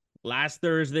 Last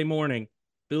Thursday morning,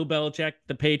 Bill Belichick,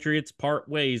 the Patriots part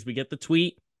ways. We get the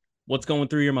tweet. What's going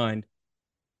through your mind?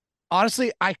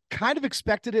 Honestly, I kind of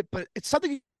expected it, but it's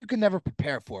something you can never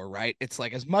prepare for, right? It's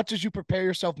like as much as you prepare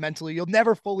yourself mentally, you'll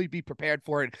never fully be prepared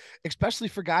for it, especially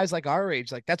for guys like our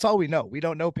age. Like that's all we know. We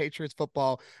don't know Patriots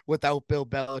football without Bill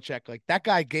Belichick. Like that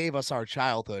guy gave us our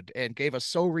childhood and gave us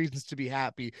so reasons to be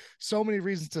happy, so many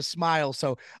reasons to smile.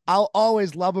 So I'll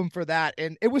always love him for that.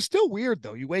 And it was still weird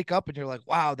though. You wake up and you're like,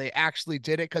 wow, they actually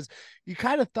did it. Cause you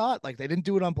kind of thought like they didn't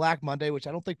do it on Black Monday, which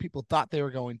I don't think people thought they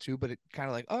were going to, but it kind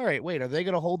of like, all right, wait, are they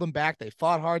going to hold them back? They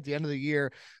fought hard at the end of the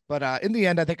year. But in the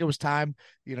end, I think it was time.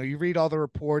 You know, you read all the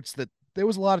reports that there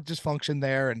was a lot of dysfunction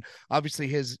there. And obviously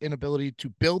his inability to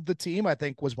build the team, I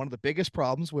think, was one of the biggest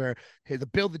problems where the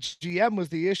build the GM was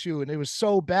the issue. And it was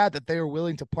so bad that they were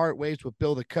willing to part ways with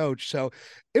Bill the coach. So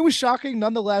it was shocking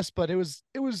nonetheless, but it was,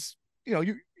 you know,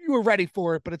 you were ready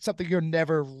for it, but it's something you're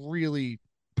never really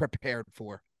prepared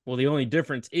for. Well, the only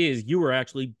difference is you were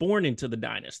actually born into the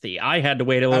dynasty. I had to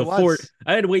wait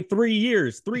I had to wait 3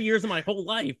 years, 3 years of my whole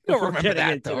life. You don't remember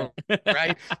that though,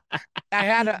 right? I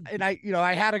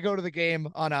had to go to the game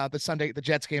on the Sunday, the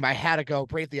Jets game. I had to go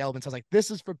brave the elements. I was like,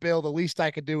 this is for Bill. The least I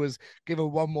could do is give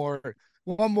him one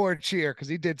more cheer because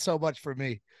he did so much for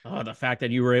me. Oh, the fact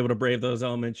that you were able to brave those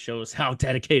elements shows how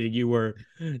dedicated you were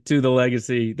to the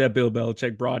legacy that Bill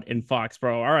Belichick brought in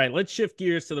Foxborough. All right, let's shift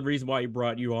gears to the reason why he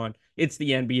brought you on. It's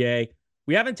the NBA.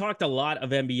 We haven't talked a lot of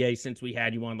NBA since we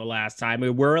had you on the last time.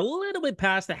 We're a little bit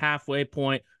past the halfway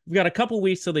point. We've got a couple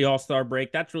weeks till the All-Star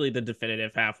break. That's really the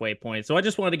definitive halfway point. So I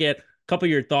just wanted to get a couple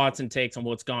of your thoughts and takes on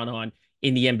what's gone on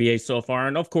in the NBA so far.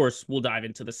 And of course, we'll dive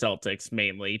into the Celtics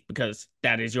mainly because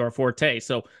that is your forte.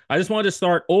 So I just wanted to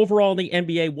start overall in the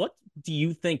NBA. What do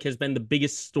you think has been the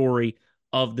biggest story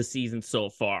of the season so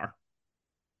far?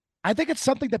 I think it's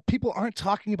something that people aren't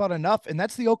talking about enough, and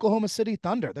that's the Oklahoma City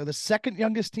Thunder. They're the second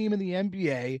youngest team in the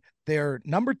NBA. They're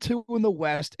number 2 in the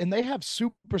West, and they have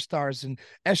superstars in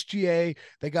SGA.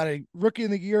 They got a rookie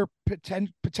of the year,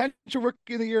 potential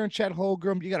rookie of the year in Chet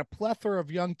Holmgren. You got a plethora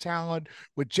of young talent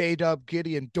with J-Dub,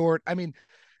 Giddey, and Dort. I mean,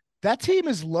 that team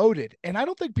is loaded, and I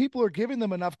don't think people are giving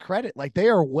them enough credit. Like they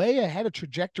are way ahead of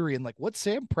trajectory, and like what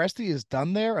Sam Presti has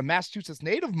done there, a Massachusetts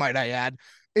native, might I add,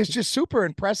 is just super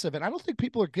impressive. And I don't think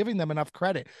people are giving them enough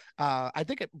credit. I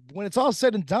think when it's all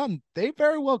said and done, they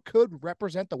very well could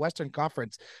represent the Western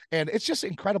Conference, and it's just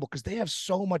incredible because they have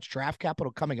so much draft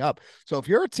capital coming up. So if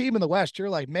you're a team in the West, you're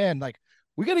like, man, like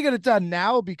we got to get it done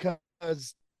now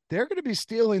because they're going to be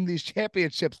stealing these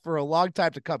championships for a long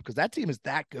time to come because that team is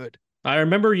that good. I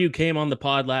remember you came on the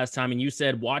pod last time and you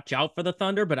said, watch out for the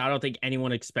Thunder, but I don't think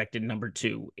anyone expected number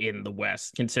 2 in the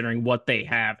West, considering what they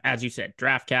have. As you said,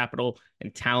 draft capital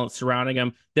and talent surrounding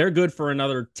them. They're good for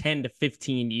another 10 to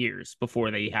 15 years before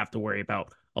they have to worry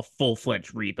about a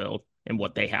full-fledged rebuild and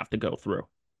what they have to go through.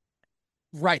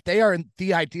 Right. They are in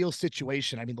the ideal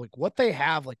situation. I mean, like what they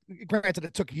have, like granted,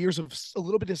 it took years of a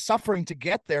little bit of suffering to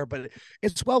get there, but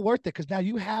it's well worth it because now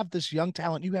you have this young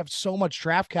talent. You have so much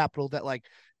draft capital that like,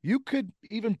 you could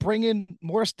even bring in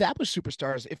more established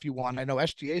superstars if you want. I know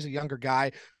SGA is a younger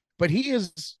guy, but he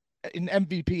is an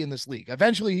MVP in this league.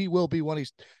 Eventually he will be one.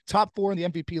 He's top 4 in the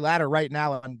MVP ladder right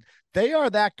now. And they are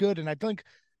that good. And I think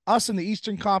us in the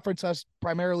Eastern Conference, us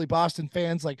primarily Boston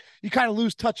fans, like you kind of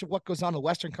lose touch of what goes on in the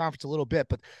Western Conference a little bit.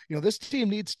 But this team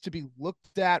needs to be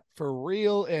looked at for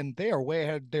real, and they are way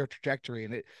ahead of their trajectory.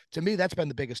 And to me, that's been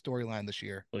the biggest storyline this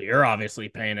year. Well, you're obviously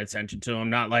paying attention to them,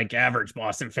 not like average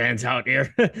Boston fans out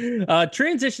here.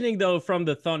 Transitioning though from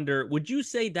the Thunder, would you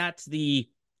say that's the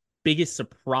biggest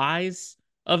surprise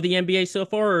of the NBA so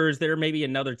far, or is there maybe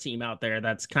another team out there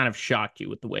that's kind of shocked you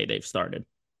with the way they've started?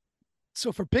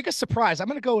 So for biggest surprise, I'm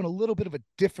going to go in a little bit of a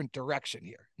different direction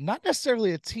here. Not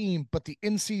necessarily a team, but the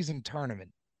in-season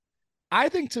tournament. I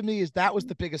think to me that was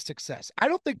the biggest success. I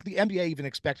don't think the NBA even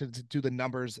expected to do the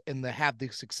numbers and to have the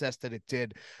success that it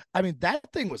did. I mean,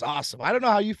 that thing was awesome. I don't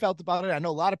know how you felt about it. I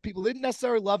know a lot of people didn't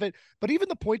necessarily love it, but even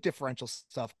the point differential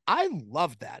stuff, I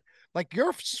love that. Like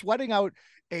you're sweating out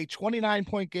a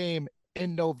 29-point game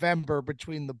in November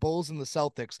between the Bulls and the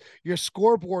Celtics, your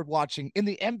scoreboard watching in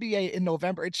the NBA in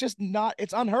November. It's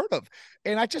unheard of.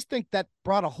 And I just think that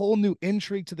brought a whole new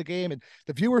intrigue to the game, and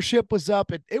the viewership was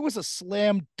up. It was a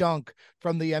slam dunk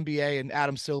from the NBA and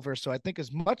Adam Silver. So I think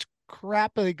as much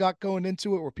crap they got going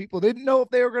into it where people didn't know if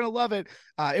they were going to love it,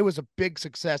 it was a big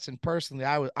success. And personally,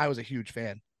 I was a huge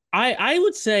fan. I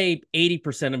would say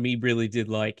 80% of me really did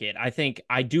like it. I think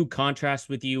I do contrast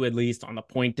with you, at least on the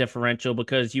point differential,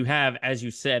 because you have, as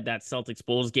you said, that Celtics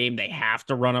Bulls game. They have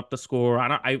to run up the score.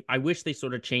 I wish they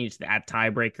sort of changed that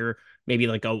tiebreaker, maybe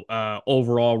like a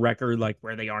overall record, like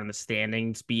where they are in the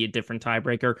standings, be a different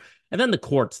tiebreaker. And then the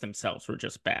courts themselves were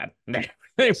just bad.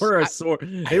 They were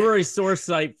a sore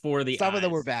sight for the Some eyes. of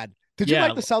them were bad. Did you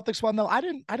like the Celtics one though? I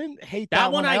didn't hate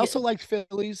that one. I also liked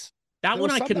Phillies. That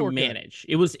one I could manage.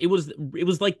 It was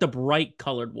like the bright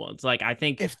colored ones. Like I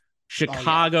think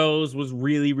Chicago's was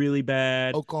really, really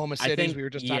bad. Oklahoma City's, we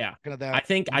were just talking about that.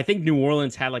 I think New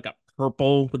Orleans had like a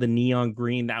purple with a neon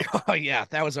green. That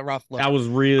was a rough look. That was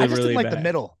really, I just really didn't like bad. the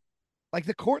middle. Like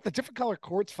the court, the different color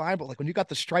court's fine, but like when you got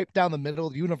the stripe down the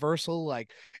middle, universal,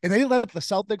 like, and they didn't let the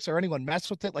Celtics or anyone mess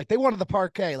with it. Like they wanted the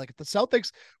parquet. Like if the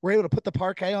Celtics were able to put the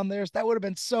parquet on theirs, that would have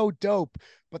been so dope.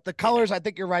 But the colors, I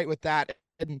think you're right with that.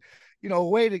 And a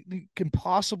way to you can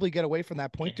possibly get away from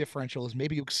that point differential is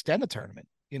maybe you extend the tournament.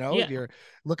 You're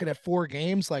looking at 4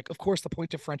 games. Like, of course, the point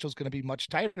differential is going to be much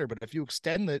tighter, but if you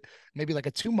extend it, maybe like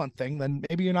a 2-month thing, then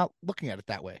maybe you're not looking at it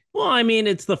that way. Well, I mean,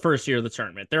 it's the first year of the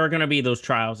tournament. There are going to be those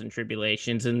trials and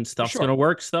tribulations, and stuff's going to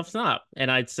work, stuff's not. And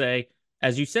I'd say,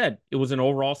 as you said, it was an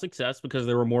overall success because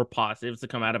there were more positives to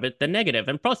come out of it than negative.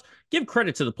 And plus, give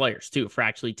credit to the players, too, for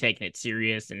actually taking it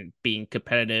serious and being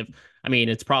competitive. I mean,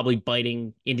 it's probably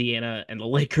biting Indiana and the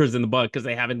Lakers in the butt because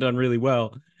they haven't done really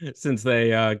well since they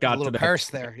got to the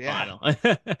curse there. Final.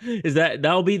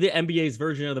 That'll be the NBA's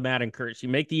version of the Madden curse. You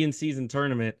make the in-season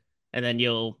tournament, and then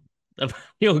you'll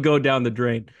go down the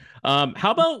drain. How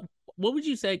about, what would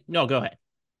you say? No, go ahead.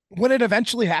 When it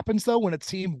eventually happens, though, when a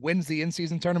team wins the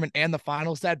in-season tournament and the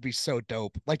finals, that'd be so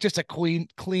dope. Like just a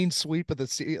clean sweep of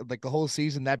the whole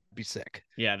season, that'd be sick.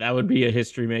 Yeah, that would be a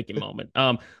history-making moment.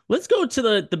 Let's go to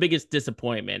the biggest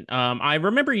disappointment. I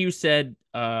remember you said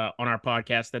on our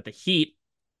podcast that the Heat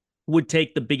would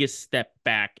take the biggest step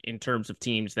back in terms of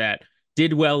teams that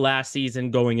did well last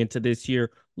season going into this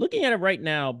year. Looking at it right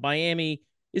now, Miami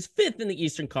is 5th in the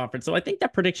Eastern Conference, so I think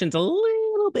that prediction's a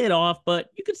little bit off, but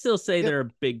you could still say they're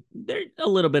a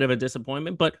little bit of a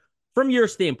disappointment. But from your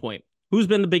standpoint, who's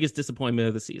been the biggest disappointment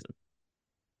of the season?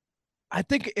 I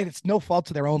think it's no fault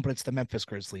to their own, but it's the Memphis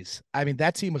Grizzlies. I mean,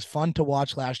 that team was fun to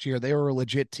watch last year. They were a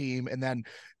legit team. And then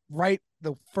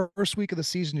the first week of the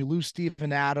season, you lose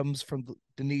Steven Adams from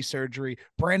the knee surgery.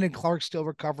 Brandon Clark still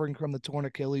recovering from the torn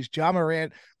Achilles. Ja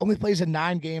Morant only plays in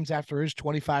 9 games after his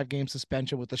 25-game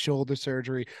suspension with the shoulder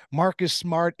surgery. Marcus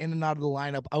Smart in and out of the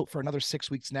lineup, out for another 6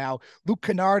 weeks now. Luke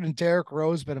Kennard and Derrick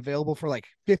Rose been available for like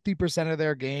 50% of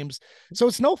their games. So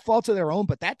it's no fault of their own,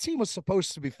 but that team was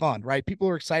supposed to be fun, right? People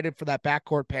were excited for that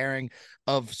backcourt pairing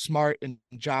of Smart and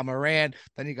Ja Morant.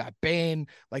 Then you got Bane.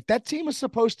 Like that team is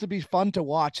supposed to be fun to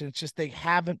watch, and it's just they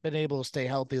haven't been able to stay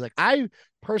healthy. Like I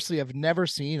personally have never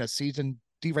seen a season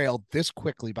derailed this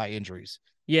quickly by injuries.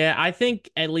 Yeah, I think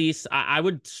at least I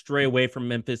would stray away from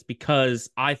Memphis because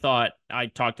I thought, I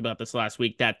talked about this last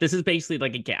week, that this is basically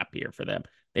like a gap year for them.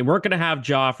 They weren't going to have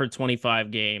Ja for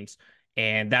 25 games,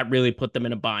 and that really put them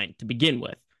in a bind to begin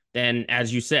with. Then,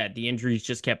 as you said, the injuries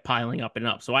just kept piling up and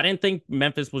up. So I didn't think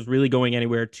Memphis was really going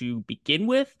anywhere to begin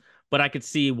with, but I could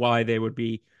see why they would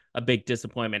be a big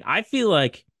disappointment. I feel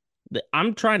like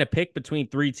I'm trying to pick between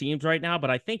 3 teams right now, but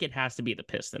I think it has to be the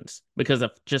Pistons because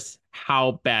of just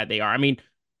how bad they are. I mean,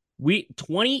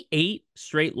 28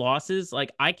 straight losses.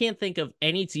 Like, I can't think of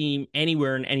any team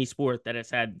anywhere in any sport that has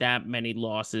had that many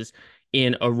losses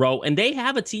in a row. And they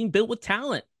have a team built with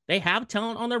talent. They have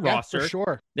talent on their Yeah, for roster.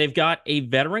 sure. They've got a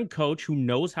veteran coach who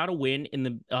knows how to win in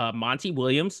the Monty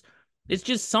Williams. It's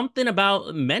just something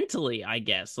about mentally, I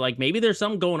guess. Like maybe there's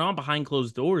something going on behind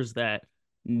closed doors that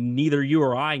neither you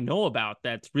or I know about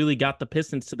that's really got the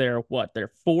Pistons to their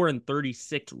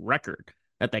 4-36 record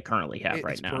that they currently have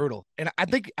right It's now. brutal. And I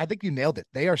think you nailed it.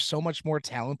 They are so much more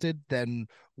talented than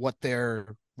what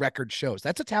their record shows.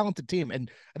 That's a talented team.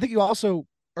 And I think you also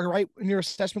are right in your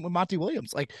assessment with Monty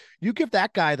Williams. Like you give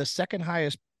that guy the second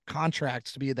highest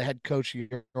contracts to be the head coach of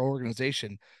your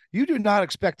organization. You do not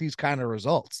expect these kind of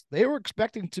results. They were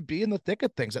expecting to be in the thick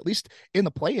of things, at least in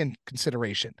the play-in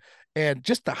consideration. And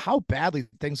just how badly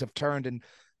things have turned. And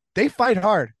they fight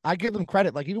hard. I give them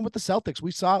credit. Like even with the Celtics,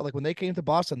 we saw it. Like when they came to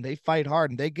Boston, they fight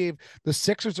hard, and they gave the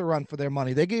Sixers a run for their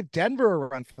money. They gave Denver a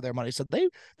run for their money. So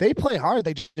they play hard.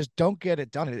 They just don't get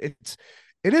it done.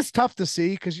 It is tough to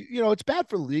see because it's bad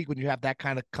for the league when you have that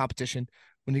kind of competition.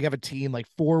 When you have a team like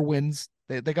 4 wins,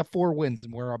 they got 4 wins,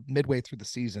 and we're midway through the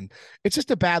season. It's just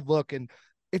a bad look, and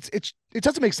it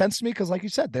doesn't make sense to me because, like you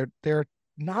said, they're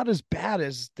not as bad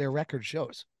as their record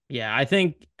shows. Yeah, I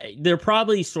think they're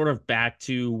probably sort of back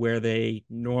to where they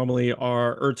normally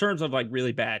are, or in terms of like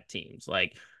really bad teams,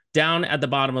 like down at the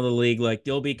bottom of the league. Like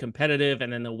they'll be competitive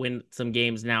and then they'll win some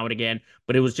games now and again.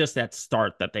 But it was just that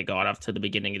start that they got off to the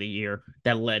beginning of the year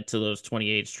that led to those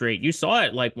 28 straight. You saw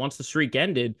it like once the streak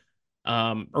ended,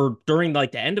 or during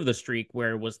like the end of the streak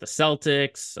where it was the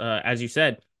Celtics, as you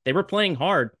said, they were playing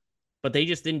hard, but they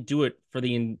just didn't do it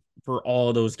for all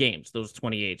of those games, those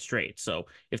 28 straight. So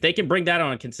if they can bring that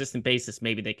on a consistent basis,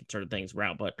 maybe they can turn things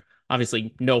around. But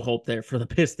obviously, no hope there for the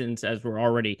Pistons as we're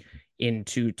already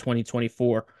into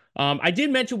 2024. I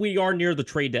did mention we are near the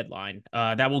trade deadline.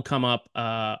 That will come up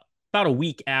about a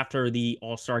week after the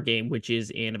All-Star game, which is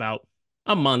in about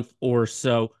a month or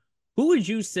so. Who would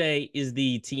you say is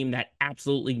the team that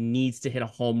absolutely needs to hit a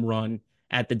home run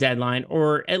at the deadline,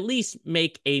 or at least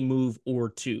make a move or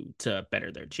two to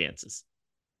better their chances?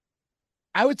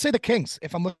 I would say the Kings.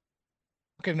 If I'm looking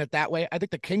at it that way, I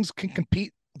think the Kings can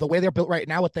compete the way they're built right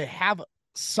now. If they have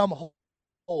some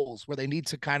holes where they need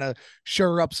to kind of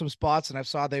shore up some spots, and I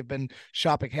saw they've been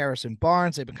shopping Harrison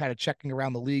Barnes. They've been kind of checking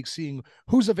around the league, seeing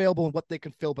who's available and what they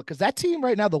can fill. Because that team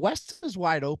right now, the West is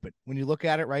wide open. When you look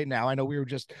at it right now, I know we were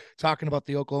just talking about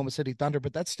the Oklahoma City Thunder,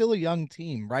 but that's still a young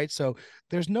team, right? So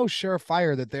there's no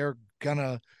surefire that they're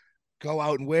gonna go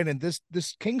out and win. And this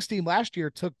Kings team last year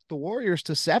took the Warriors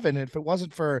to 7. And if it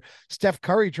wasn't for Steph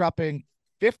Curry dropping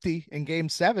 50 in game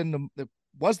 7, the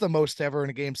was the most ever in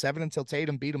a game 7 until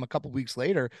Tatum beat him a couple weeks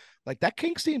later. Like that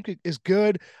Kings team is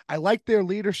good. I like their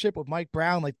leadership with Mike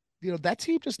Brown. Like, that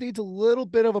team just needs a little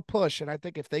bit of a push. And I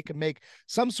think if they can make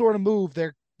some sort of move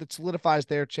there that solidifies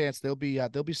their chance, they'll be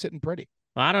sitting pretty.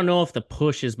 I don't know if the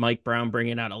push is Mike Brown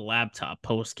bringing out a laptop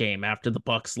post game after the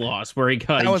Bucks loss where he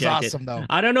got That was ejected. awesome, though.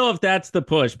 I don't know if that's the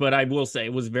push, but I will say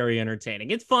it was very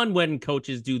entertaining. It's fun when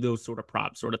coaches do those sort of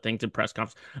prop sort of things in press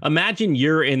conference. Imagine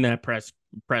you're in that press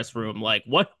room. Like,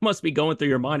 what must be going through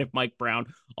your mind if Mike Brown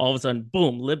all of a sudden,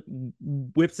 boom,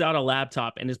 whips out a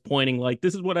laptop and is pointing like,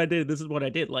 this is what I did. This is what I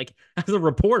did. Like, as a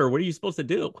reporter, what are you supposed to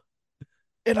do?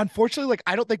 And unfortunately, like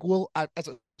I don't think we'll, as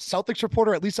a Celtics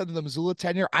reporter, at least under the Missoula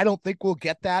tenure, I don't think we'll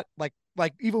get that. Like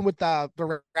even with the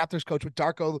Raptors coach with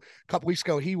Darko a couple weeks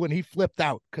ago, when he flipped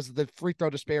out because of the free throw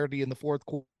disparity in the fourth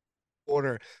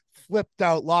quarter, flipped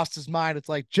out, lost his mind. It's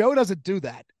like Joe doesn't do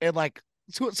that, and like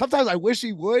sometimes I wish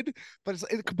he would, but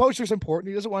composure is important.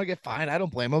 He doesn't want to get fined. I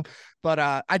don't blame him. But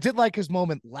I did like his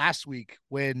moment last week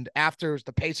when after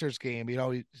the Pacers game,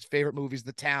 his favorite movie is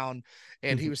The Town,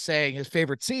 and he was saying his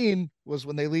favorite scene was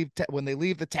when they leave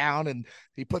the town, and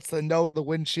he puts the note on the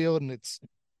windshield, and it's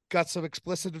got some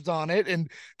explicitives on it, and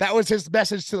that was his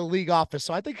message to the league office.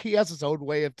 So I think he has his own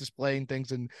way of displaying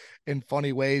things in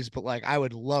funny ways. But like, I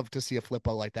would love to see a flip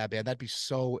out like that, man. That'd be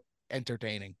so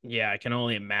entertaining. Yeah, I can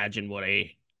only imagine what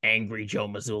a angry Joe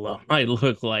Mazzulla might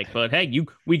look like. But hey,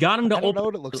 we got him to I don't know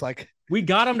what it looks like. We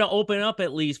got him to open up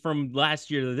at least from last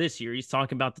year to this year. He's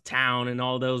talking about the town and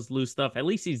all those loose stuff. At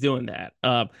least he's doing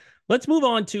that. Let's move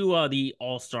on to the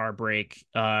All-Star break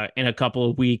in a couple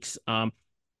of weeks.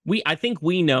 I think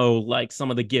we know like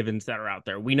some of the givens that are out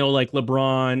there. We know like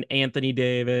LeBron, Anthony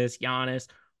Davis, Giannis,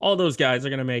 all those guys are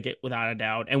going to make it without a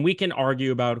doubt. And we can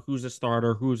argue about who's a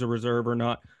starter, who's a reserve or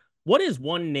not. What is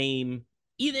one name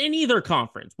in either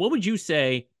conference? What would you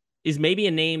say is maybe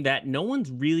a name that no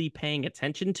one's really paying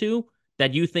attention to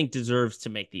that you think deserves to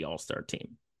make the All-Star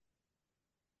team?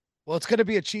 Well, it's going to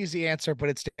be a cheesy answer, but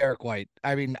it's Derek White.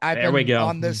 I mean, I've There we been go.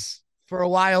 on this for a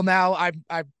while now.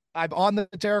 I'm on the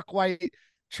Derek White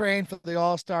train for the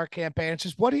All-Star campaign. It's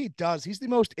just what he does. He's the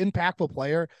most impactful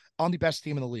player on the best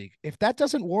team in the league. If that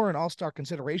doesn't warrant All-Star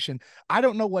consideration, I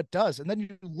don't know what does. And then you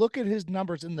look at his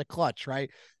numbers in the clutch, right?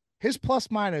 His plus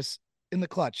minus in the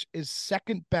clutch is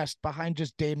second best behind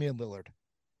just Damian Lillard.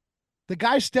 The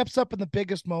guy steps up in the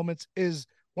biggest moments, is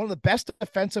one of the best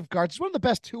defensive guards, one of the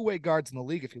best two-way guards in the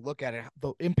league. If you look at it,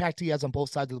 the impact he has on both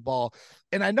sides of the ball.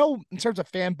 And I know in terms of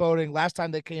fan voting, last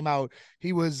time they came out,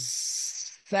 he was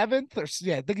seventh I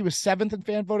think he was seventh in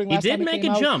fan voting He last time did he make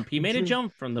came a out. jump. He made a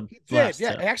jump from the He did. last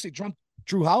Yeah, he actually jumped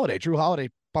Drew Holiday. Drew Holiday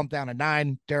bumped down to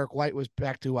 9. Derek White was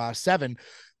back to 7.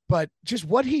 But just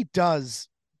what he does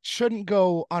shouldn't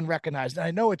go unrecognized. And I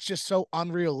know it's just so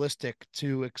unrealistic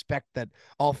to expect that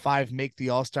all 5 make the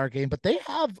All-Star game, but they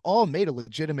have all made a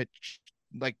legitimate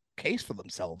like case for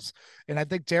themselves. And I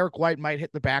think Derek White might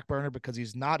hit the back burner because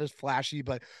he's not as flashy,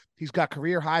 but he's got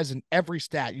career highs in every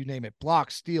stat, you name it: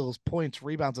 blocks, steals, points,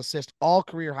 rebounds, assists, all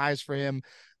career highs for him.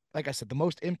 Like I said, the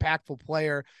most impactful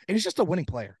player, and he's just a winning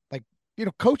player. Like,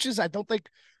 coaches, I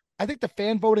think the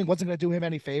fan voting wasn't going to do him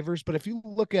any favors, but if you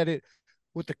look at it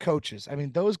with the coaches, I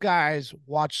mean, those guys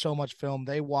watch so much film.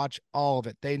 They watch all of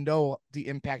it. They know the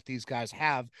impact these guys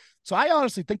have. So I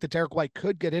honestly think that Derek White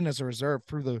could get in as a reserve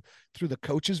through the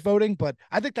coaches voting, but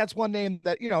I think that's one name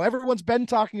that, everyone's been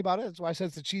talking about it. That's why I said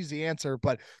it's a cheesy answer,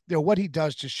 but what he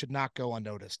does just should not go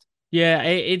unnoticed. Yeah,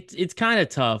 it's kind of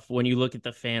tough when you look at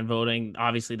the fan voting.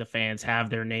 Obviously, the fans have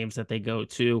their names that they go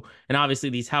to, and obviously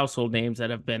these household names that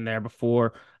have been there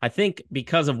before. I think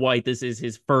because of White, this is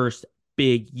his first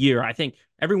big year. I think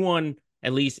everyone,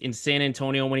 at least in San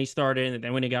Antonio when he started, and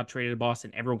then when he got traded to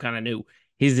Boston, everyone kind of knew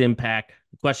his impact.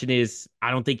 The question is,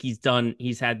 I don't think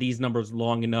he's had these numbers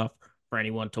long enough for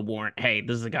anyone to warrant, hey,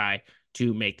 this is a guy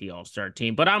to make the All-Star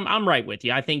team. But I'm right with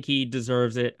you. I think he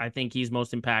deserves it. I think he's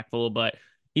most impactful, but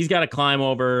he's got to climb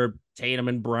over Tatum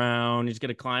and Brown. He's going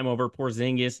to climb over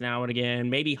Porzingis now and again,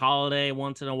 maybe Holiday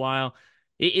once in a while.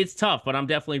 It's tough, but I'm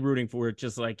definitely rooting for it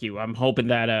just like you. I'm hoping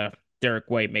that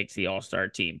Derek White makes the All-Star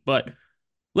team. But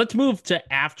let's move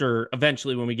to after,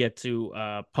 eventually, when we get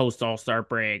to post All-Star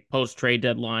break, post trade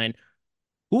deadline.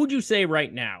 Who would you say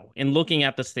right now, in looking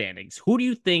at the standings, who do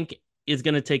you think is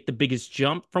going to take the biggest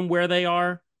jump from where they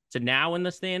are to now in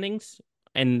the standings?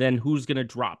 And then who's going to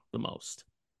drop the most?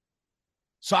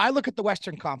 So I look at the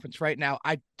Western Conference right now.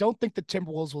 I don't think the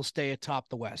Timberwolves will stay atop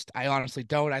the West. I honestly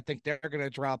don't. I think they're going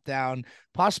to drop down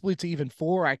possibly to even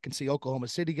 4. I can see Oklahoma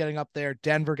City getting up there,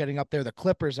 Denver getting up there, the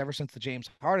Clippers, ever since the James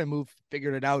Harden move,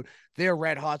 figured it out. They're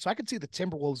red hot. So I can see the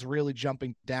Timberwolves really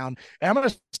jumping down. And I'm going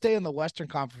to stay in the Western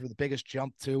Conference for the biggest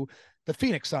jump to the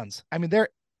Phoenix Suns. I mean, they're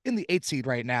in the 8 seed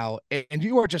right now, and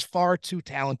you are just far too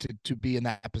talented to be in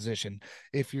that position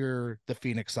if you're the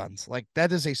Phoenix Suns. Like,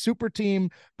 that is a super team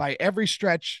by every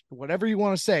stretch, whatever you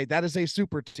want to say. That is a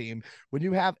super team. When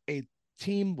you have a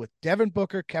team with Devin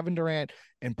Booker, Kevin Durant,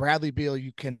 and Bradley Beal,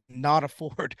 you cannot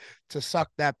afford to suck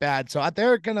that bad. So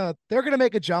they're gonna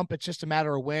make a jump. It's just a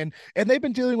matter of when. And they've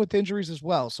been dealing with injuries as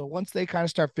well. So once they kind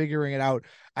of start figuring it out,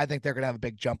 I think they're gonna have a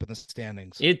big jump in the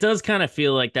standings. It does kind of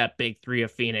feel like that big 3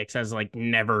 of Phoenix has like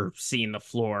never seen the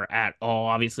floor at all.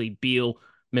 Obviously, Beal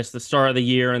missed the start of the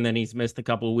year, and then he's missed a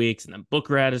couple of weeks, and then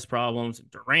Booker had his problems, and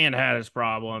Durant had his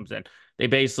problems, and they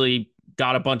basically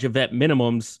got a bunch of vet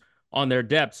minimums on their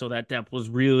depth, so that depth was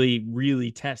really,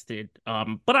 really tested.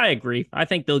 But I agree. I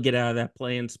think they'll get out of that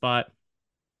play-in spot.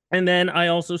 And then I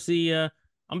also see,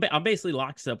 I'm basically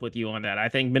lockstep with you on that. I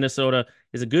think Minnesota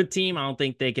is a good team. I don't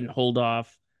think they can hold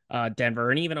off Denver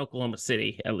and even Oklahoma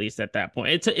City, at least at that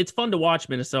point. It's fun to watch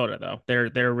Minnesota though.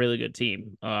 They're a really good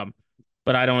team.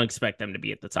 But I don't expect them to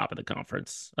be at the top of the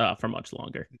conference for much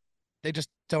longer. They just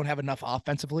don't have enough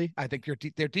offensively. I think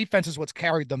their defense is what's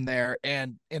carried them there.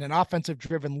 And in an offensive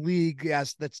driven league,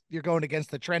 yes, you're going against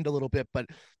the trend a little bit, but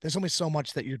there's only so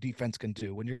much that your defense can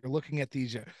do. When you're looking at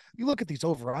these, you look at these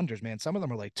over unders, man, some of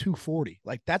them are like 240.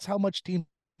 Like, that's how much teams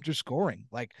are scoring,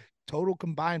 like total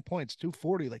combined points,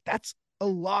 240. Like, that's a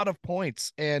lot of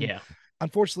points. And yeah.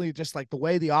 Unfortunately, just like the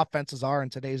way the offenses are in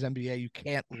today's NBA, you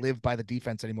can't live by the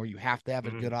defense anymore. You have to have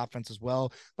a good offense as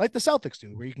well, like the Celtics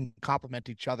do, where you can complement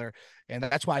each other. And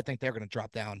that's why I think they're going to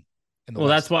drop down in the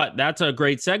West. That's a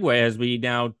great segue as we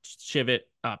now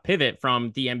pivot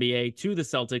from the NBA to the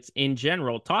Celtics in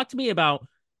general. Talk to me about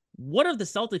what have the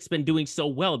Celtics been doing so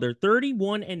well? They're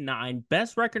 31-9,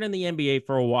 best record in the NBA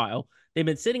for a while. They've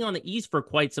been sitting on the East for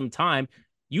quite some time.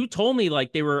 You told me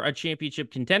like they were a championship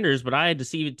contenders, but I had to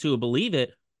see it to believe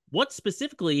it. What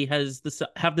specifically have the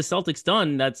Celtics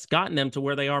done that's gotten them to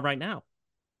where they are right now?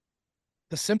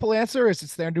 The simple answer is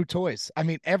it's their new toys. I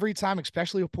mean, every time,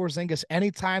 especially with Porzingis,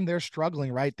 anytime they're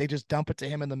struggling, right, they just dump it to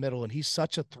him in the middle, and he's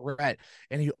such a threat,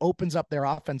 and he opens up their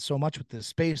offense so much with his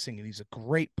spacing, and he's a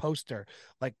great poster.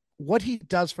 Like what he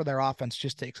does for their offense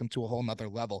just takes them to a whole nother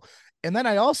level. And then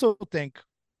I also think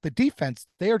the defense,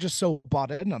 they are just so bought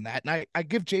in on that. And I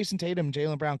give Jason Tatum and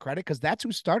Jaylen Brown credit because that's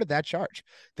who started that charge.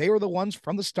 They were the ones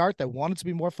from the start that wanted to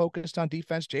be more focused on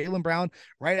defense. Jaylen Brown,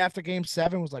 right after game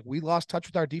 7, was like, we lost touch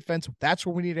with our defense. That's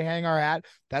where we need to hang our hat.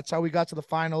 That's how we got to the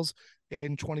finals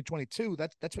in 2022.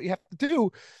 That's what you have to do.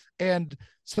 And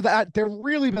so that they're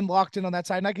really been locked in on that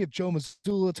side. And I give Joe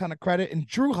Mazzulla a ton of credit. And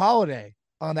Drew Holiday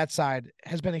on that side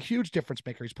has been a huge difference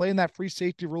maker. He's playing that free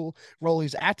safety role.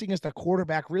 He's acting as the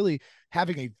quarterback, really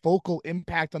having a vocal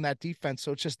impact on that defense.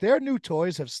 So it's just their new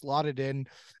toys have slotted in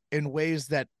ways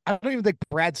that I don't even think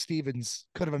Brad Stevens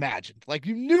could have imagined. Like,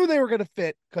 you knew they were going to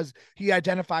fit because he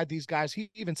identified these guys. He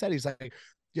even said, he's like,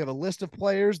 you have a list of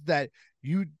players that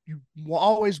you will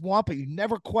always want, but you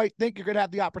never quite think you're going to have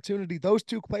the opportunity. Those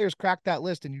 2 players cracked that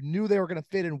list, and you knew they were going to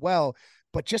fit in well,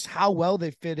 but just how well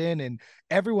they fit in, and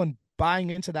everyone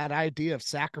buying into that idea of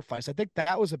sacrifice. I think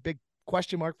that was a big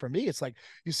question mark for me. It's like,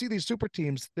 you see these super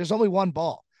teams, there's only one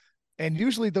ball. And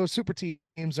usually those super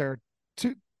teams are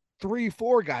 2, 3,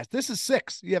 4 guys. This is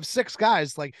 6. You have 6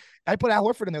 guys. Like, I put Al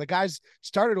Horford in there. The guys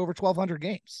started over 1,200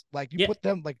 games. Like, you put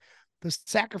them, like, the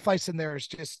sacrifice in there is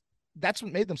just, that's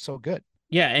what made them so good.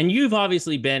 Yeah, and you've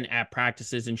obviously been at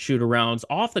practices and shoot arounds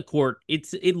off the court.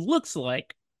 It looks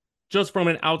like, just from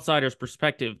an outsider's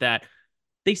perspective, that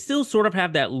they still sort of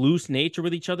have that loose nature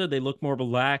with each other. They look more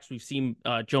relaxed. We've seen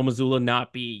Joe Mazzulla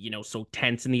not be, so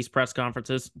tense in these press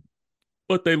conferences,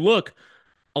 but they look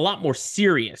a lot more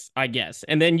serious, I guess.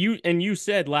 And then you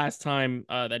said last time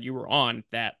that you were on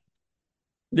that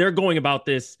they're going about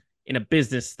this in a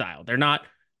business style.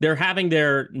 They're having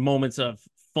their moments of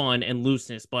fun and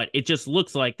looseness, but it just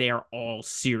looks like they are all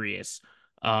serious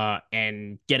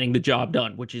and getting the job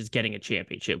done, which is getting a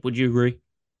championship. Would you agree?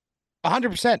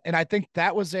 100%. And I think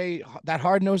that was that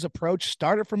hard-nosed approach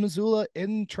started from Missoula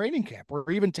in training camp, where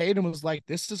even Tatum was like,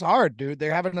 this is hard, dude.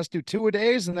 They're having us do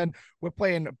 2-a-days, and then we're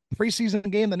playing a preseason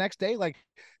game the next day. Like,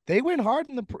 they went hard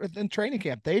in training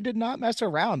camp. They did not mess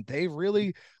around. They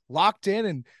really locked in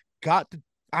and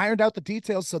ironed out the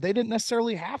details, so they didn't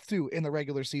necessarily have to in the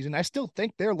regular season. I still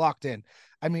think they're locked in.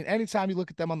 I mean, anytime you look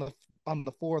at them on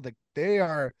the floor,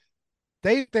 they're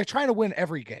trying to win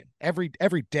every game, every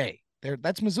day.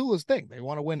 That's Missoula's thing. They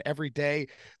want to win every day.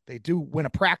 They do win a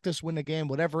practice, win a game,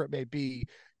 whatever it may be.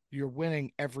 You're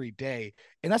winning every day.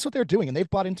 And that's what they're doing. And they've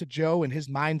bought into Joe and his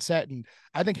mindset. And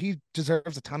I think he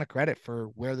deserves a ton of credit for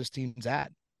where this team's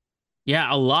at. Yeah,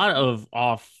 a lot of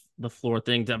off the floor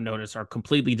things I've noticed are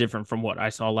completely different from what I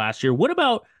saw last year. What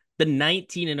about the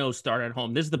 19-0 start at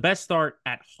home? This is the best start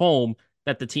at home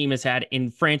that the team has had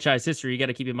in franchise history. You got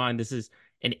to keep in mind, this is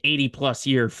an 80-plus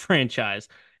year franchise,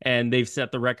 and they've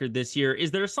set the record this year.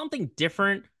 Is there something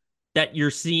different that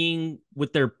you're seeing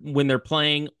when they're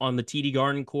playing on the TD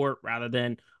Garden court rather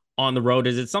than on the road?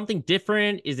 Is it something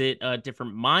different? Is it a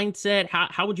different mindset?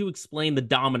 How would you explain the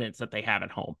dominance that they have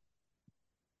at home?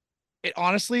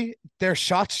 Honestly, their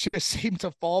shots just seem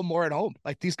to fall more at home.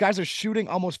 Like, these guys are shooting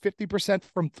almost 50%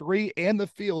 from 3 and the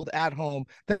field at home.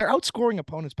 They're outscoring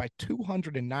opponents by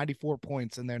 294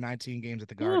 points in their 19 games at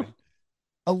the Garden.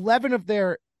 11 of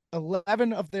their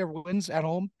wins at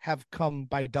home have come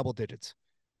by double digits.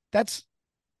 That's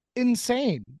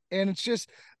insane. And it's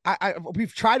just,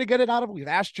 we've tried to get it out of them. We've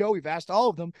asked Joe, we've asked all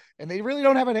of them, and they really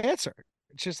don't have an answer.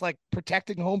 It's just like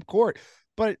protecting home court.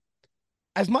 But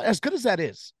as good as that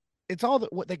is, it's all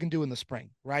what they can do in the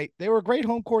spring, right? They were a great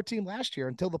home court team last year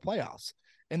until the playoffs.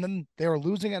 And then they were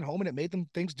losing at home, and it made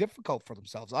things difficult for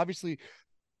themselves. Obviously,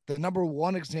 the number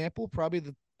one example, probably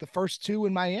the first 2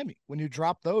 in Miami. When you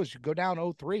drop those, you go down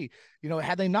 0-3.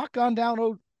 Had they not gone down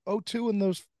 0-2 in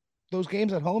those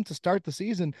games at home to start the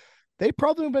season, they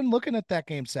probably would have been looking at that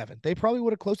game 7. They probably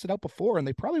would have closed it out before, and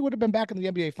they probably would have been back in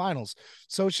the NBA Finals.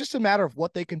 So it's just a matter of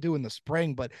what they can do in the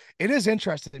spring. But it is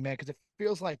interesting, man, because it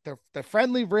feels like they're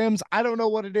friendly rims. I don't know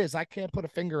what it is. I can't put a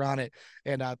finger on it.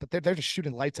 And but they're just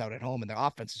shooting lights out at home, and their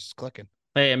offense is just clicking.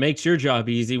 Hey, it makes your job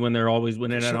easy when they're always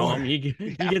winning at home. You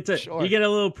get sure. you get a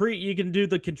little you can do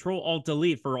the Control Alt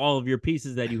Delete for all of your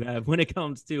pieces that you have when it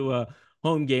comes to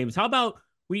home games. How about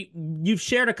you've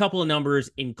shared a couple of numbers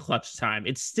in clutch time.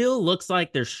 It still looks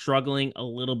like they're struggling a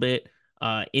little bit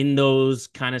in those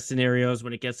kind of scenarios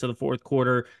when it gets to the fourth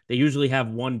quarter. They usually have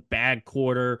one bad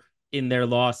quarter in their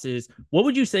losses. What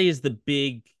would you say is the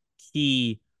big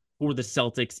key for the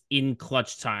Celtics in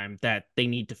clutch time that they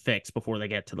need to fix before they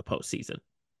get to the postseason?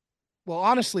 Well,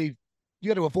 honestly, you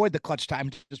got to avoid the clutch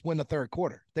time to just win the third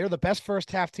quarter. They're the best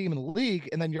first half team in the league,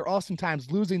 and then you're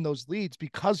oftentimes losing those leads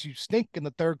because you stink in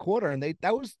the third quarter. And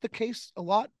that was the case a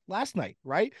lot last night,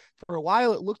 right? For a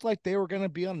while, it looked like they were going to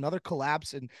be on another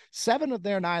collapse, and 7 of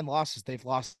their 9 losses they've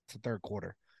lost the third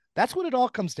quarter. That's what it all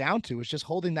comes down to, is just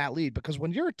holding that lead. Because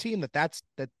when you're a team that's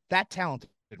talented,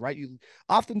 right, you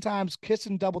oftentimes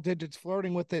kissing double digits,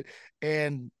 flirting with it,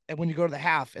 and when you go to the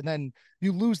half, and then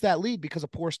you lose that lead because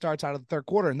of poor starts out of the third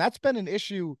quarter. And that's been an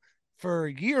issue for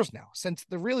years now, since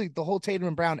the whole Tatum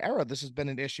and Brown era. This has been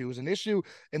an issue. It was an issue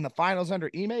in the finals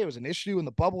under Ime. It was an issue in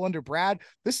the bubble under Brad.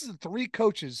 This is 3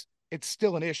 coaches. It's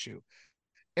still an issue.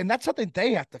 And that's something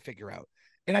they have to figure out.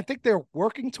 And I think they're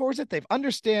working towards it. They've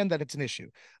understand that it's an issue.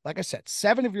 Like I said,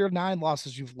 7 of your 9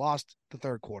 losses, you've lost the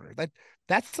third quarter.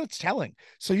 That's telling.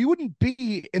 So you wouldn't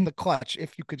be in the clutch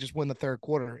if you could just win the third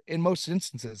quarter in most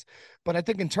instances. But I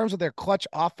think in terms of their clutch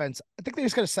offense, I think they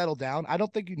just got to settle down. I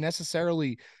don't think you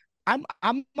necessarily. I'm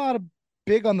not a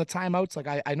big on the timeouts. Like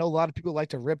I know a lot of people like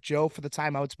to rip Joe for the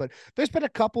timeouts, but there's been a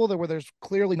couple where there's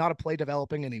clearly not a play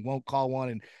developing and he won't call one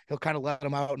and he'll kind of let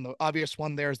them out. And the obvious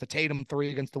one there is the Tatum 3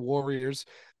 against the Warriors,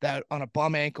 that on a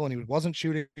bum ankle and he wasn't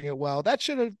shooting it well. That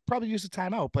should have probably used a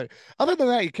timeout. But other than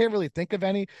that, you can't really think of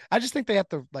any. I just think they have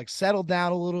to settle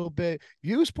down a little bit.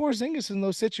 Use Porzingis in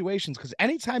those situations, because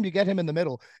anytime you get him in the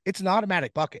middle, it's an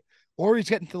automatic bucket or he's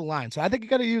getting to the line. So I think you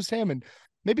got to use him and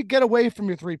maybe get away from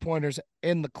your 3-pointers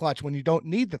in the clutch when you don't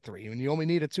need the 3. When you only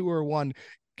need a 2 or a 1,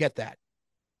 get that.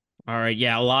 All right.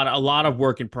 Yeah. A lot of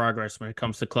work in progress when it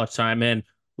comes to clutch time. And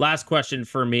last question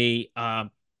for me.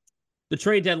 The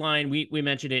trade deadline, we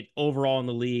mentioned it overall in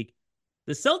the league.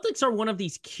 The Celtics are one of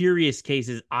these curious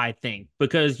cases, I think,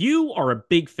 because you are a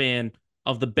big fan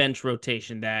of the bench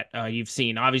rotation that you've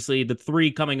seen. Obviously, the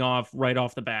 3 coming off right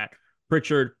off the bat: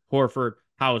 Pritchard, Horford,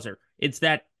 Hauser. It's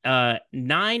that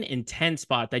 9 and 10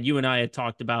 spot that you and I had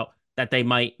talked about that they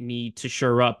might need to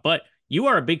shore up. But you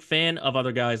are a big fan of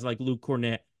other guys like Luke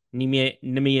Cornett,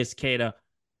 Neemias Queta.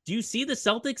 Do you see the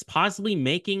Celtics possibly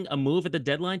making a move at the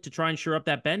deadline to try and shore up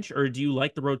that bench, or do you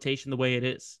like the rotation the way it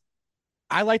is?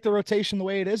 I like the rotation the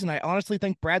way it is, and I honestly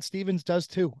think Brad Stevens does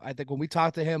too. I think when we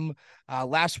talked to him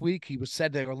last week, he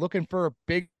said they were looking for a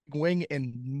big wing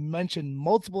and mentioned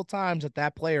multiple times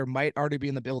that player might already be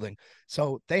in the building.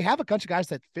 So they have a bunch of guys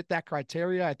that fit that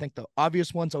criteria. I think the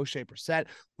obvious ones, O'Shea Brissett,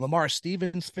 Lamar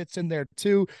Stevens fits in there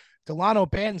too. Delano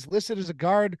Banton's listed as a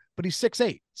guard, but he's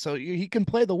 6'8", so he can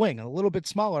play the wing, a little bit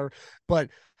smaller. But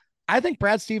I think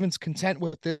Brad Stevens content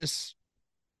with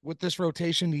this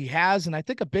rotation he has. And I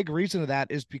think a big reason of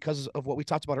that is because of what we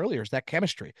talked about earlier, is that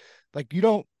chemistry. Like, you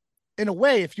don't, in a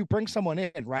way, if you bring someone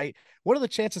in, right, what are the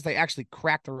chances they actually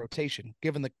crack the rotation,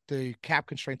 given the cap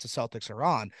constraints the Celtics are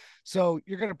on? So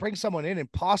you're going to bring someone in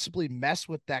and possibly mess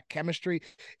with that chemistry.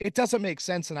 It doesn't make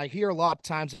sense. And I hear a lot of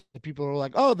times that people are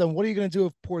like, oh, then what are you going to do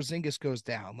if Porzingis goes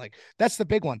down? Like, that's the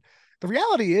big one. The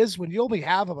reality is, when you only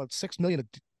have about $6 million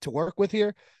to work with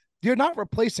here, you're not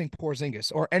replacing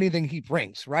Porzingis or anything he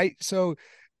brings, right? So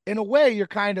in a way, you're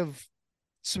kind of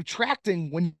subtracting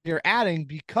when you're adding,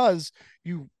 because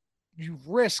you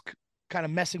risk kind of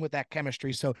messing with that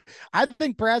chemistry. So I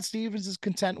think Brad Stevens is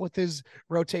content with his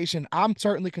rotation. I'm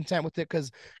certainly content with it, because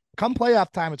come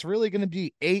playoff time, it's really going to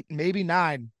be 8, maybe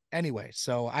 9 anyway.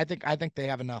 So I think they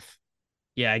have enough.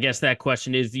 Yeah, I guess that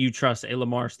question is, do you trust a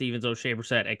Lamar Stevens, O'Shea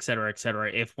Brissett, et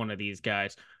cetera, if one of these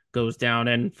guys goes down?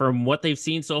 And from what they've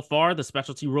seen so far, the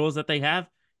specialty roles that they have,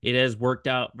 it has worked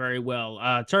out very well.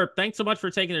 Terp, thanks so much for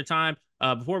taking the time.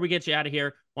 Before we get you out of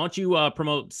here, why don't you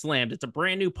promote Slammed? It's a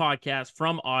brand new podcast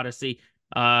from Odyssey.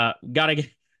 Gotta get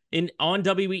in on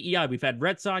WEEI. We've had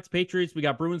Red Sox, Patriots, we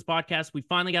got Bruins podcast. We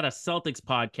finally got a Celtics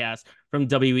podcast from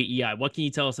WEEI. What can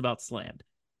you tell us about Slammed?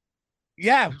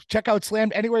 Yeah, check out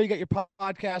Slammed anywhere you get your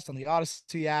podcast, on the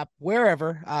Odyssey app,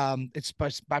 wherever. It's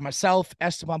by myself,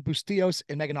 Esteban Bustillos,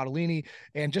 and Megan Ottolini,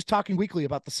 and just talking weekly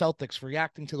about the Celtics,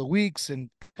 reacting to the weeks and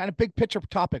kind of big picture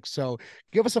topics. So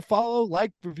give us a follow,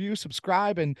 like, review,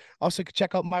 subscribe, and also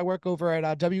check out my work over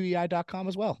at WEI.com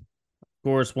as well. Of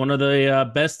course, one of the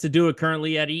best to do it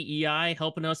currently at EEI,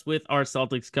 helping us with our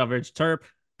Celtics coverage. Terp,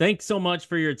 thanks so much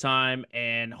for your time,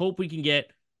 and hope we can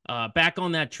get back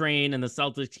on that train and the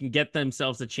Celtics can get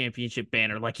themselves a championship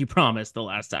banner like you promised the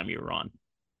last time you were on.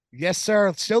 Yes,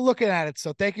 sir. Still looking at it.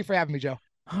 So thank you for having me, Joe.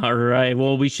 All right.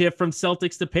 Well, we shift from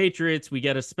Celtics to Patriots. We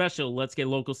get a special Let's Get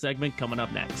Local segment coming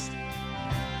up next.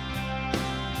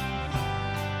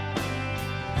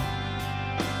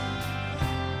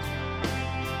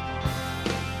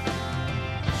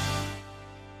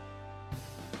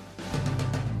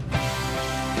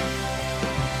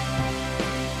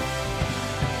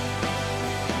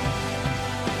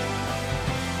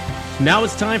 Now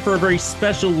it's time for a very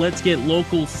special Let's Get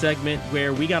Local segment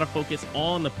where we got to focus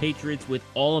on the Patriots with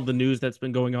all of the news that's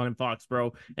been going on in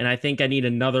Foxborough. And I think I need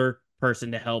another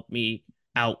person to help me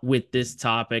out with this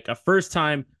topic. A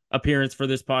first-time appearance for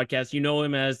this podcast. You know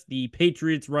him as the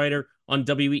Patriots writer on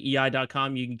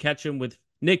WEEI.com. You can catch him with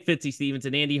Nick Fitzy Stevens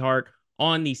and Andy Hart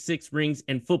on the Six Rings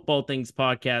and Football Things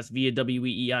podcast via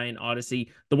WEEI and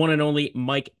Odyssey. The one and only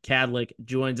Mike Kadlick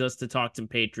joins us to talk some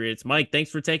Patriots. Mike,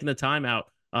 thanks for taking the time out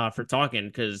for talking,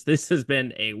 because this has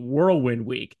been a whirlwind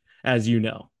week, as you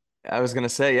know. I was going to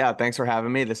say, yeah, thanks for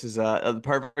having me. This is a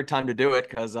perfect time to do it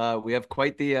because we have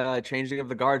quite the changing of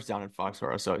the guards down in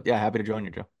Foxborough. So, yeah, happy to join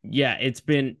you, Joe. Yeah, it's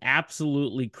been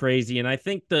absolutely crazy. And I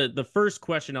think the first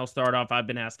question I'll start off, I've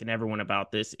been asking everyone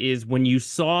about this, is when you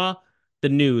saw the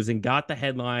news and got the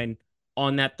headline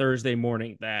on that Thursday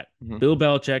morning that Bill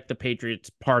Belichick, the Patriots,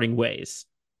 parting ways,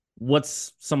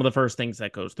 what's some of the first things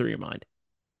that goes through your mind?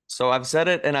 So I've said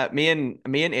it, and me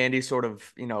and Andy sort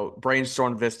of,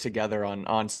 brainstormed this together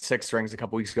on Six Rings a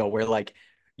couple weeks ago, where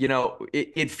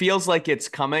it feels like it's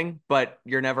coming, but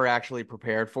you're never actually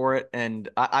prepared for it. And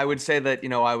I would say that,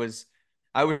 I was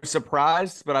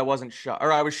surprised, but I wasn't shocked,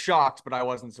 or I was shocked, but I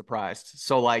wasn't surprised.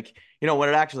 So when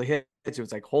it actually hit you,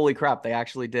 it's like, holy crap, they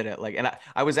actually did it. And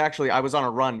I was on a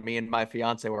run. Me and my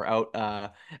fiance were out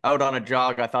on a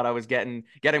jog. I thought I was getting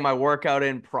my workout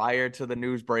in prior to the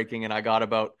news breaking, and I got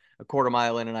about a quarter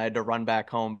mile in and I had to run back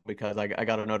home because I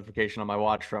got a notification on my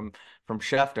watch from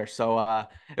Schefter. So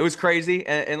it was crazy.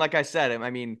 And like I said,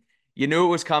 I mean, you knew it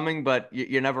was coming, but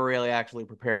you're never really actually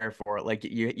prepared for it. Like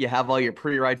you have all your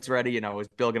pre-writes ready. Is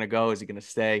Bill going to go? Is he going to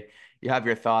stay? You have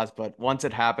your thoughts, but once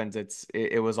it happens,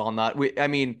 it was all not. We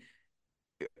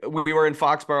were in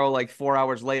Foxborough like 4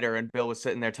 hours later, and Bill was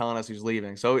sitting there telling us he's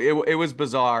leaving. So it was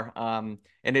bizarre.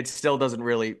 And it still doesn't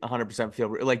really 100%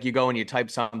 feel like you go and you type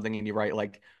something and you write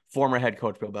like former head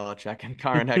coach Bill Belichick and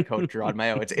current head coach Gerard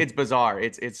Mayo. It's bizarre.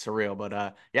 It's surreal.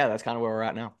 But yeah, that's kind of where we're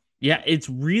at now. Yeah, it's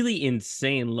really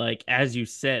insane. Like, as you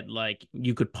said, like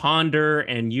you could ponder,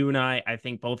 and you and I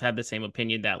think both had the same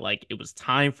opinion that like it was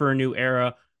time for a new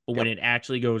era. But when it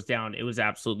actually goes down, it was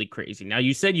absolutely crazy. Now,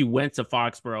 you said you went to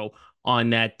Foxborough on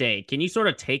that day. Can you sort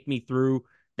of take me through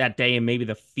that day and maybe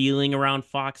the feeling around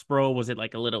Foxborough? Was it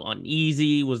like a little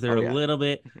uneasy? Was there a little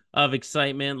bit of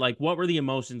excitement? Like, what were the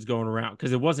emotions going around?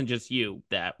 Because it wasn't just you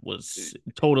that was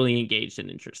totally engaged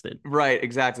and interested. Right,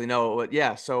 exactly. No,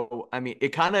 yeah. So, I mean,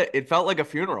 it felt like a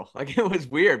funeral. Like it was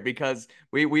weird because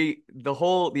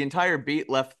the entire beat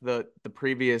left the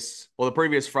previous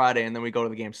Friday, and then we go to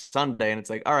the game Sunday, and it's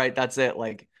like, all right, that's it.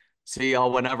 Like, see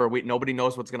y'all whenever. Nobody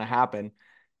knows what's going to happen.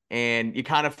 And you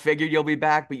kind of figure you'll be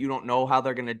back, but you don't know how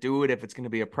they're going to do it, if it's going to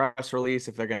be a press release,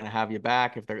 if they're going to have you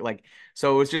back, if they're like,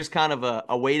 so it was just kind of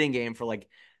a waiting game for like,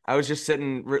 I was just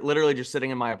literally just sitting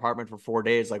in my apartment for 4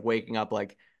 days, like waking up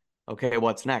like, okay,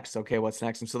 what's next? Okay, what's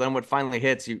next? And so then what finally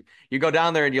hits, you go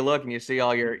down there and you look and you see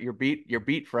all your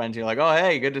beat friends. You're like, oh,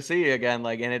 hey, good to see you again.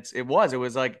 Like, and it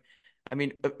was like, I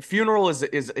mean, a funeral is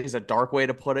a dark way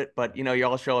to put it, but you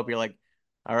all show up, you're like,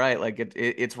 all right, like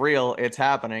it's real, it's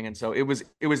happening. And so it was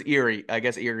eerie. I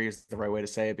guess eerie is the right way to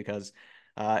say it, because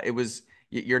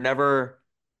you're never,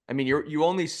 I mean, you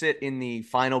only sit in the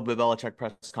final Bill Belichick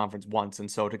press conference once.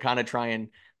 And so to kind of try and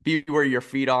be where your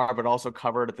feet are, but also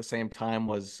cover it at the same time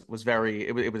was very,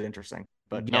 it was interesting.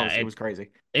 But yeah, no, it was crazy.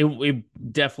 It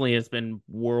definitely has been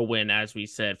whirlwind, as we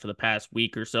said, for the past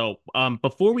week or so.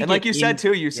 Before we, and like you said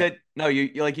too, you said, no,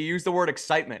 you used the word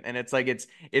excitement, and it's like,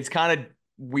 it's kind of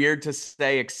weird to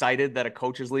say excited that a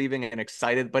coach is leaving and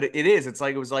excited, but it is. It's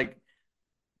like, it was like,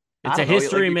 it's a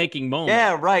history-making moment.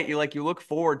 Yeah, right. You look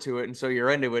forward to it, and so you're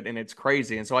into it, and it's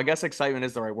crazy. And so I guess excitement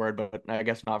is the right word, but I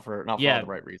guess not for all the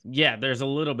right reasons. Yeah, there's a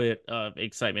little bit of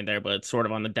excitement there, but it's sort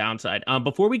of on the downside.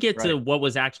 Before we get to what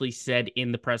was actually said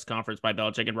in the press conference by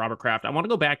Belichick and Robert Kraft, I want to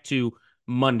go back to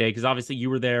Monday, because obviously you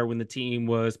were there when the team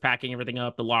was packing everything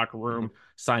up, the locker room,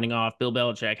 signing off. Bill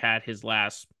Belichick had his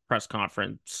last press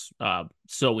conference,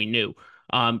 so we knew.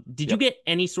 Did you get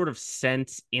any sort of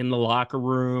sense in the locker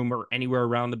room or anywhere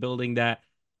around the building that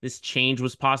this change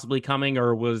was possibly coming,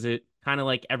 or was it kind of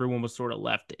like everyone was sort of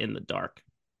left in the dark?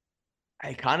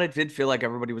 I kind of did feel like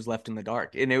everybody was left in the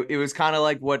dark, and it was kind of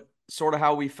like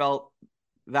how we felt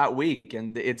that week,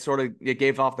 and it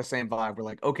gave off the same vibe. We're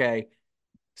like, okay,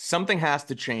 something has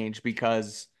to change,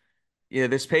 because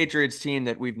this Patriots team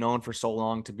that we've known for so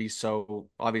long to be so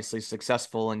obviously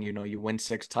successful, and you win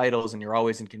 6 titles and you're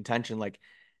always in contention, like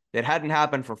that hadn't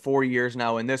happened for 4 years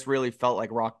now, and this really felt like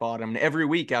rock bottom. And every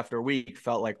week after week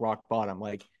felt like rock bottom.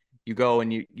 Like you go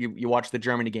and you watch the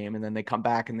Germany game, and then they come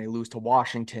back and they lose to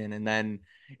Washington, and then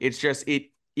it's just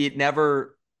it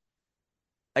never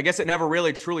I guess it never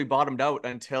really truly bottomed out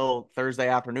until Thursday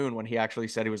afternoon when he actually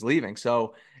said he was leaving.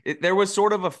 So there was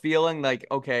sort of a feeling like,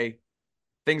 okay,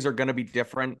 things are going to be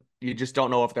different. You just don't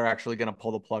know if they're actually going to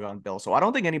pull the plug on Bill. So I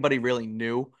don't think anybody really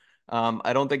knew.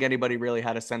 I don't think anybody really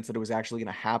had a sense that it was actually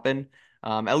going to happen,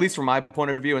 at least from my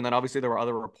point of view. And then obviously there were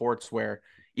other reports where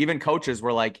even coaches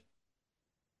were like,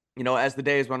 as the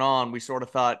days went on, we sort of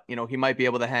thought, he might be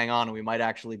able to hang on and we might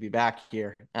actually be back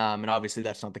here. And obviously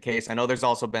that's not the case. I know there's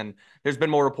been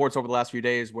more reports over the last few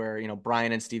days where,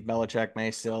 Brian and Steve Belichick may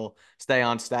still stay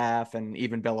on staff and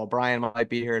even Bill O'Brien might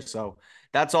be here. So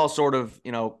that's all sort of,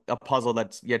 a puzzle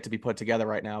that's yet to be put together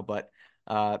right now. But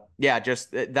yeah,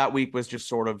 just that week was just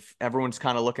sort of everyone's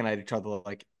kind of looking at each other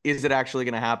like, is it actually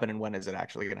going to happen? And when is it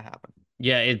actually going to happen?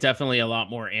 Yeah, it definitely a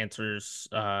lot more answers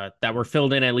that were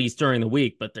filled in at least during the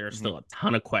week, but there's Mm-hmm. still a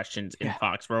ton of questions in Yeah.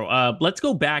 Foxborough. Let's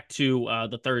go back to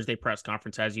the Thursday press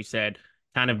conference, as you said,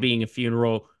 kind of Mm-hmm. being a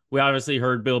funeral. We obviously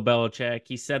heard Bill Belichick.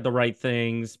 He said the right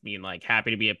things, being like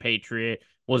happy to be a Patriot,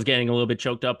 was getting a little bit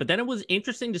choked up. But then it was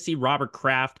interesting to see Robert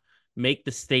Kraft make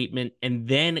the statement and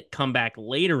then come back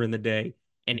later in the day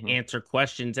and Mm-hmm. answer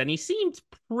questions. And he seemed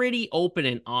pretty open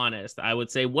and honest, I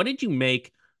would say. What did you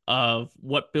make of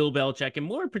what Bill Belichick and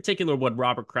more in particular what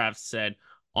Robert Kraft said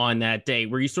on that day?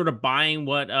 Were you sort of buying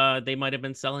what they might have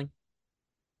been selling?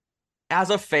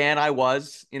 As a fan, I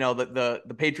was,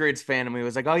 the Patriots fan and me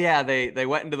was like, oh yeah, they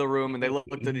went into the room and they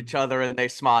looked at each other and they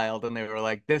smiled and they were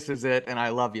like, this is it, and I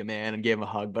love you, man, and gave him a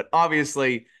hug. But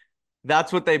obviously,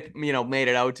 that's what they, made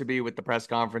it out to be with the press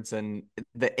conference and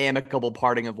the amicable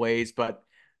parting of ways. But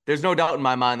there's no doubt in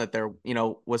my mind that there,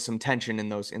 was some tension in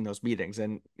those meetings.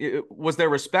 And was there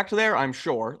respect there? I'm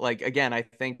sure. Like again, I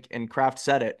think, and Kraft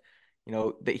said it,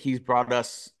 that he's brought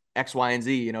us X, Y, and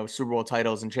Z, Super Bowl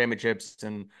titles and championships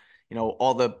and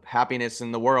all the happiness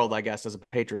in the world, I guess, as a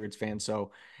Patriots fan.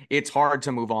 So it's hard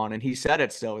to move on. And he said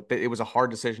it still. It was a hard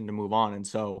decision to move on. And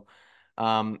so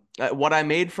what I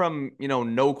made from,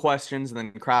 no questions and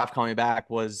then Kraft coming back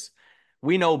was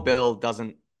we know Bill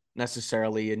doesn't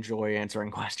necessarily enjoy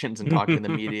answering questions and talking to the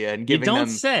media and You giving don't them.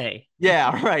 say.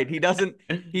 Yeah, right. He doesn't,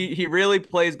 he really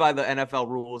plays by the NFL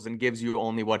rules and gives you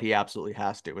only what he absolutely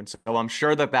has to. And so I'm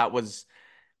sure that was,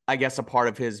 I guess,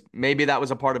 maybe that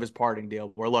was a part of his parting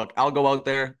deal where, look, I'll go out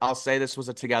there, I'll say this was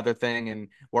a together thing and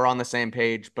we're on the same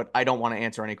page, but I don't want to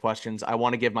answer any questions. I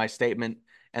want to give my statement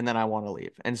and then I want to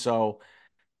leave. And so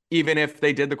even if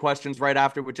they did the questions right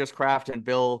after with just Kraft and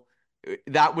Bill,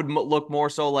 that would look more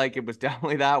so like it was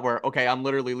definitely that where, okay, I'm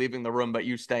literally leaving the room, but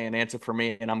you stay and answer for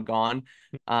me and I'm gone.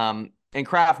 And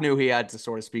Kraft knew he had to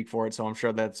sort of speak for it. So I'm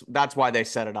sure that's why they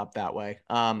set it up that way.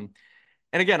 And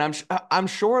again, I'm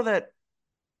sure that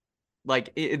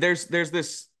like there's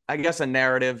this, I guess, a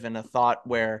narrative and a thought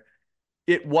where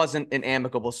it wasn't an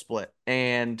amicable split.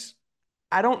 And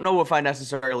I don't know if I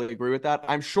necessarily agree with that.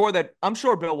 I'm sure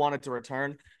Bill wanted to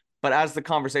return, but as the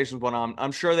conversations went on,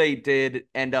 I'm sure they did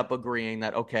end up agreeing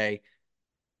that, okay,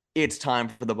 it's time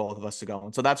for the both of us to go.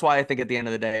 And so that's why I think at the end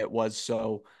of the day, it was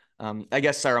so, I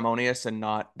guess, ceremonious and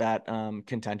not that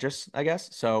contentious, I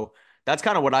guess. So that's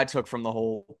kind of what I took from the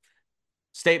whole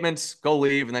statements, go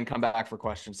leave, and then come back for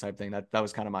questions type thing. That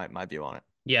was kind of my view on it.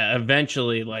 Yeah,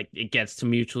 eventually, like it gets to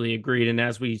mutually agreed. And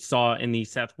as we saw in the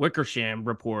Seth Wickersham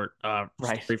report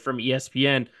Right. story from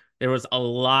ESPN, there was a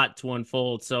lot to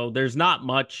unfold. So there's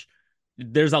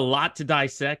a lot to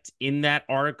dissect in that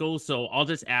article. So I'll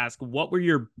just ask, what were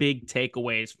your big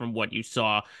takeaways from what you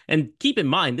saw? And keep in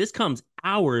mind, this comes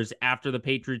hours after the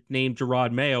Patriots named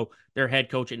Gerard Mayo their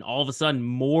head coach, and all of a sudden,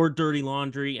 more dirty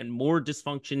laundry and more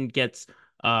dysfunction gets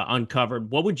uncovered.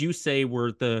 What would you say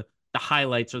were the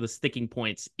highlights or the sticking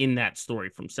points in that story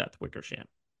from Seth Wickersham?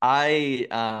 I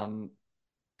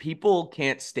People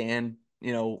can't stand,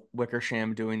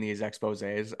 Wickersham doing these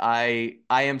exposés. I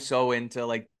am so into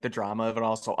like the drama of it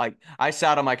all. So I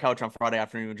sat on my couch on Friday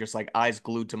afternoon just like eyes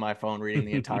glued to my phone reading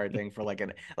the entire thing for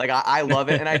I love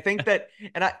it. And I think that,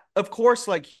 and I of course,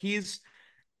 like he's,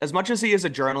 as much as he is a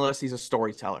journalist, he's a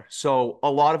storyteller. So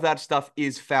a lot of that stuff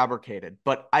is fabricated,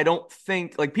 but I don't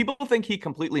think, like, people think he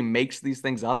completely makes these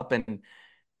things up. And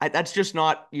that's just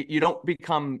not, you don't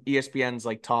become ESPN's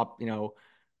like top,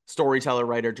 storyteller,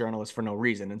 writer, journalist for no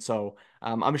reason. And so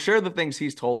I'm sure the things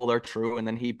he's told are true. And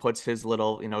then he puts his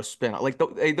little, spin on, like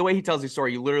the way he tells the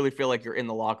story, you literally feel like you're in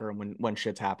the locker room when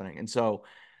shit's happening. And so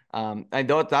I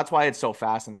know that's why it's so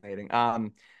fascinating.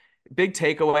 Big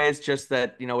takeaway is just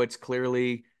that,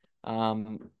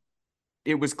 um,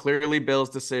 it was clearly Bill's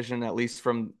decision, at least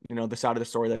from, the side of the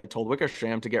story that told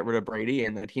Wickersham, to get rid of Brady,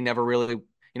 and that he never really,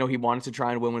 he wanted to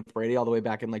try and win with Brady all the way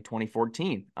back in like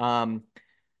 2014.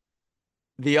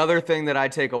 The other thing that I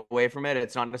take away from it,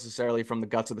 it's not necessarily from the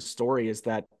guts of the story, is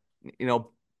that, you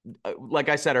know, like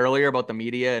I said earlier about the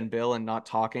media and Bill and not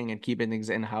talking and keeping things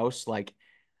in house. Like,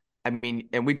 I mean,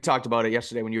 and we talked about it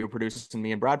yesterday when you were producing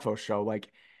me and Bradfo's show. Like,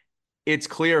 it's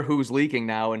clear who's leaking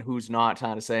now and who's not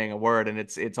kind of saying a word, and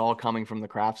it's all coming from the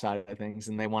craft side of things,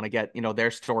 and they want to get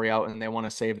their story out and they want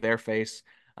to save their face.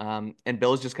 And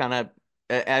Bill's just kind of,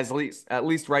 at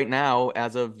least right now,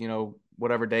 as of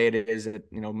whatever day it is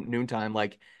at noontime,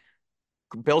 like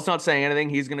Bill's not saying anything.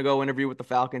 He's going to go interview with the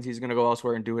Falcons. He's going to go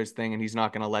elsewhere and do his thing, and he's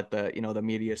not going to let the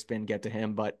media spin get to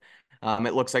him. But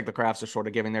it looks like the Crafts are sort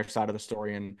of giving their side of the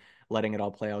story and letting it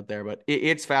all play out there. But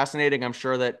it's fascinating. I'm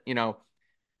sure that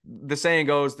the saying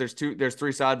goes, there's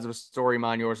three sides of a story,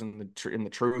 mine, yours, and the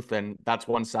truth, and that's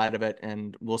one side of it,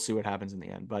 and we'll see what happens in the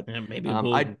end. But yeah, maybe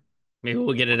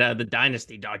we'll get it out of the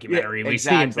Dynasty documentary we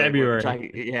see in February.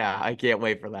 I can't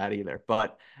wait for that either.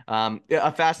 But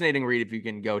a fascinating read if you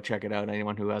can go check it out.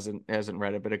 Anyone who hasn't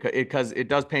read it, but because it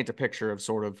does paint a picture of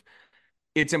sort of,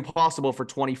 it's impossible for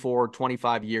 24,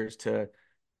 25 years to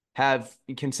have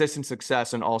consistent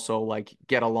success and also like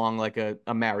get along like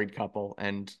a married couple.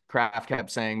 And Kraft kept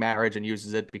saying marriage and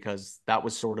uses it because that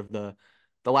was sort of the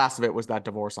last of it was that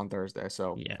divorce on Thursday.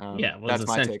 So that's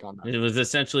my take on that. It was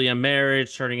essentially a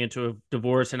marriage turning into a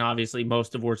divorce, and obviously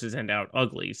most divorces end out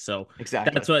ugly. So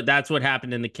exactly that's what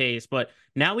happened in the case. But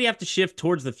now we have to shift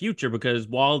towards the future, because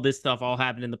while this stuff all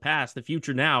happened in the past, the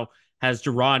future now has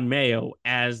Jerod Mayo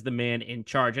as the man in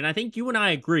charge. And I think you and I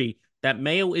agree that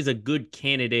Mayo is a good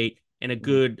candidate and a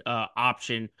good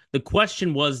option. The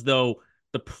question was, though,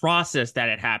 the process that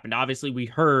it happened. Obviously, we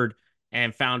heard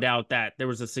and found out that there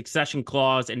was a succession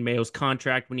clause in Mayo's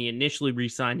contract when he initially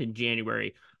re-signed in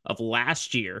January of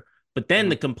last year. But then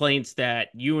the complaints that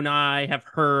you and I have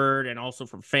heard, and also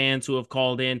from fans who have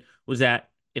called in, was that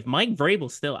if Mike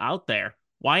Vrabel's still out there,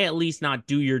 why at least not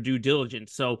do your due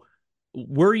diligence? So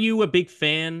were you a big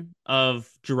fan of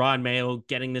Jerod Mayo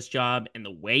getting this job and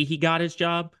the way he got his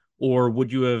job? Or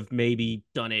would you have maybe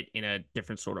done it in a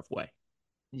different sort of way?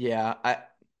 Yeah,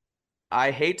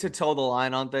 I hate to toe the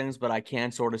line on things, but I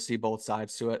can sort of see both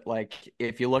sides to it. Like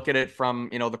if you look at it from,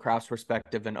 the Crafts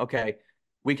perspective, and okay,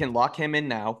 we can lock him in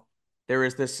now. There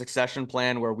is this succession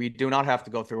plan where we do not have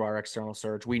to go through our external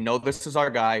search. We know this is our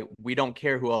guy. We don't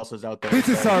care who else is out there. This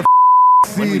is our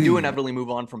when we do inevitably move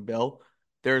on from Bill,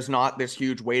 there's not this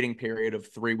huge waiting period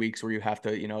of 3 weeks where you have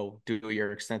to, do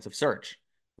your extensive search.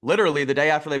 Literally the day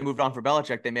after they moved on for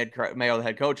Belichick, they made Mayo the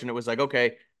head coach, and it was like,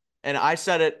 okay. And I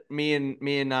said it, me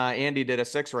and Andy did a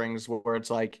Six Rings where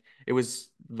it's like, it was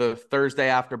the Thursday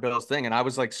after Bill's thing. And I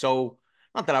was like, so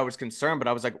not that I was concerned, but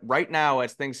I was like, right now,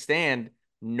 as things stand,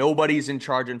 nobody's in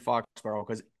charge in Foxborough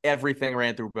because everything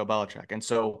ran through Bill Belichick. And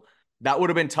so that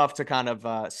would have been tough to kind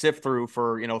of sift through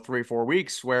for, 3-4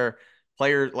 weeks where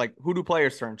players, like, who do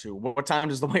players turn to? What time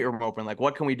does the weight room open? Like,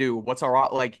 what can we do? What's our,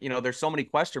 like, there's so many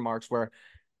question marks where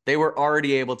they were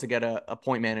already able to get a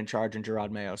point man in charge in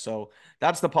Jerod Mayo. So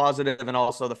that's the positive. And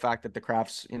also the fact that the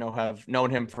Crafts, have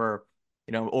known him for,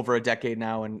 over a decade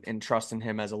now and trust in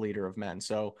him as a leader of men.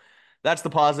 So that's the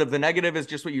positive. The negative is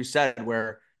just what you said,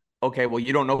 where, okay, well,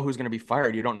 you don't know who's going to be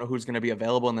fired. You don't know who's going to be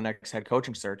available in the next head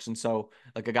coaching search. And so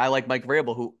like a guy like Mike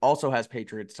Vrabel, who also has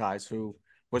Patriots ties, who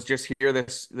was just here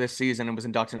this season and was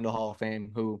inducted into the Hall of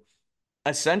Fame, who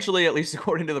essentially, at least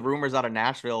according to the rumors out of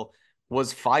Nashville,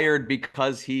 was fired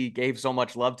because he gave so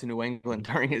much love to New England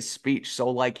during his speech. So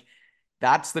like,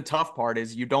 that's the tough part,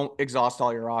 is you don't exhaust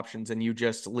all your options and you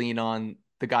just lean on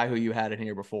the guy who you had in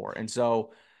here before. And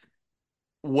so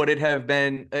would it have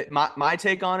been my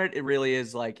take on it? It really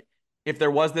is like, if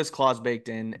there was this clause baked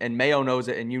in and Mayo knows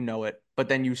it and you know it, but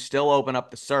then you still open up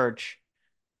the search,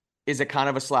 is it kind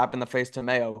of a slap in the face to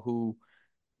Mayo, who,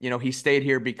 he stayed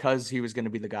here because he was going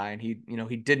to be the guy, and he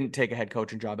didn't take a head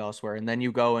coaching job elsewhere. And then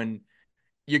you go and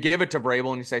you give it to Vrabel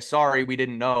and you say, sorry, we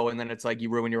didn't know. And then it's like you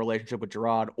ruin your relationship with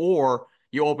Jerod, or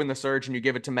you open the search and you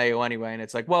give it to Mayo anyway. And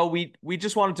it's like, well, we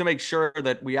just wanted to make sure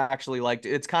that we actually liked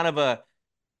it. It's kind of a,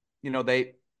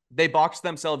 they boxed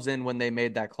themselves in when they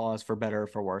made that clause, for better or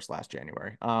for worse, last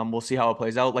January. We'll see how it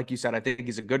plays out. Like you said, I think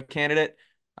he's a good candidate.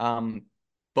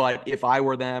 But if I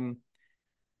were them,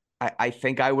 I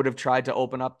think I would have tried to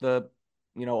open up the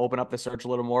search a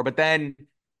little more. But then,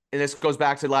 and this goes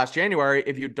back to last January,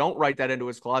 if you don't write that into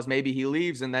his clause, maybe he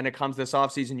leaves, and then it comes this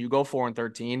offseason, you go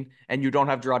 4-13, and you don't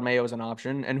have Jerod Mayo as an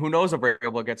option, and who knows if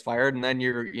Vrabel gets fired, and then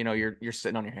you're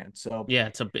sitting on your hands. So yeah,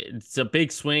 it's a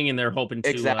big swing, and they're hoping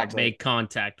to make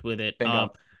contact with it.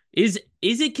 Is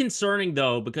it concerning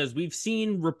though, because we've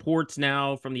seen reports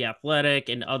now from The Athletic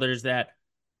and others that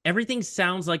everything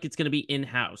sounds like it's going to be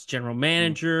in-house, general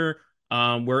manager,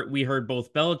 Where we heard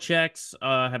both Belichick's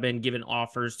have been given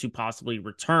offers to possibly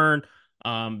return.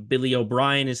 Billy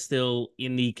O'Brien is still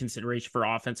in the consideration for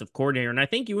offensive coordinator. And I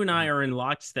think you and I are in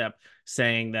lockstep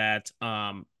saying that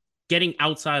getting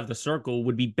outside of the circle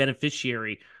would be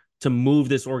beneficiary to move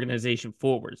this organization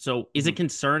forward. So is it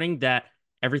concerning that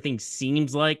everything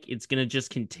seems like it's going to just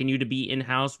continue to be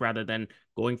in-house rather than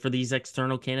going for these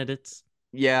external candidates?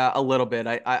 Yeah, a little bit.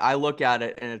 I look at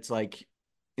it and it's like,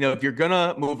 if you're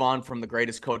gonna move on from the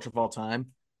greatest coach of all time,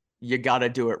 you gotta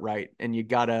do it right. And you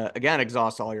gotta, again,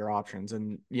 exhaust all your options.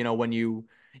 And when you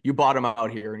bottom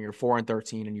out here and you're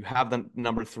 4-13 and you have the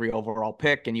number 3 overall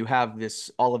pick and you have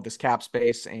all of this cap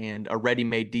space and a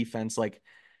ready-made defense, like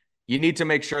you need to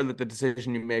make sure that the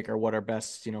decision you make are what are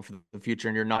best, for the future,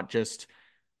 and you're not just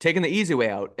taking the easy way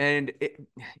out. And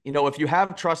if you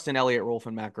have trust in Elliott Wolf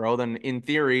and Matt Groh, then in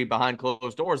theory, behind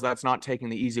closed doors, that's not taking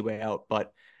the easy way out.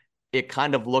 But it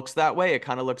kind of looks that way. It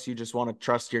kind of looks, you just want to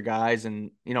trust your guys and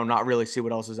not really see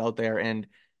what else is out there. And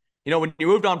when you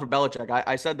moved on from Belichick,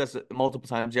 I said this multiple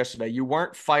times yesterday. You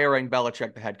weren't firing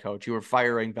Belichick, the head coach. You were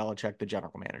firing Belichick, the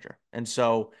general manager. And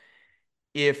so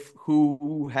if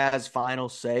who has final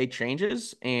say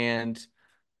changes, and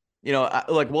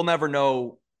we'll never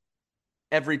know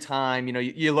every time.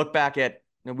 You look back at,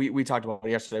 we talked about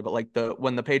it yesterday, but like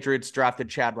when the Patriots drafted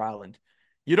Chad Ryland,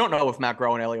 you don't know if Matt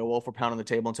Groh and Elliott Wolf were pounding the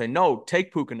table and saying, no,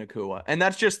 take Puka Nacua. And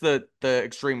that's just the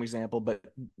extreme example. But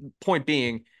point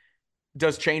being,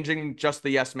 does changing just the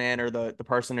yes man or the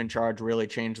person in charge really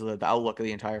change the outlook of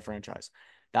the entire franchise?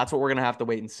 That's what we're going to have to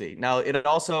wait and see. Now, it's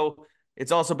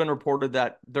also been reported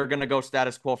that they're going to go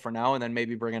status quo for now and then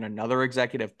maybe bring in another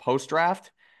executive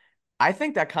post-draft. I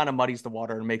think that kind of muddies the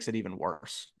water and makes it even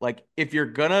worse. Like, if you're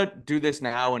going to do this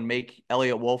now and make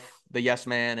Elliott Wolf the yes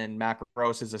man and Matt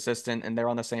Gross his assistant, and they're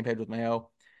on the same page with Mayo,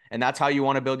 and that's how you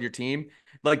want to build your team,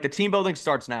 like, the team building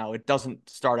starts now. It doesn't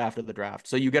start after the draft.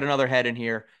 So you get another head in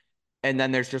here, and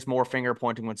then there's just more finger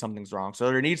pointing when something's wrong. So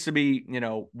there needs to be,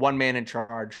 one man in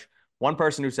charge, one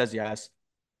person who says yes.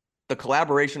 The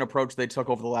collaboration approach they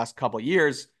took over the last couple of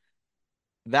years,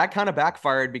 that kind of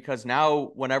backfired, because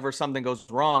now whenever something goes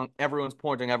wrong, everyone's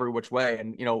pointing every which way.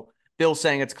 And, Bill's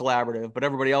saying it's collaborative, but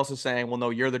everybody else is saying, well,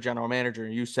 no, you're the general manager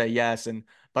and you say yes.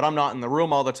 But I'm not in the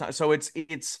room all the time. So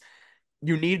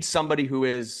you need somebody who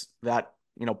is that,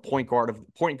 point guard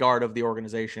of the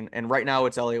organization. And right now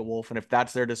it's Elliott Wolf. And if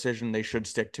that's their decision, they should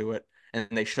stick to it. And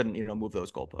they shouldn't, move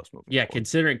those goalposts moving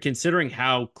forward. Considering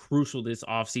how crucial this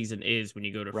offseason is when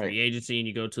you go to free agency and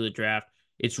you go to the draft,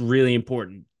 it's really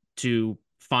important to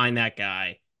find that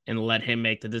guy and let him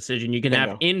make the decision. You can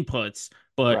have inputs,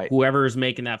 but whoever is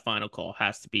making that final call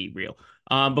has to be real.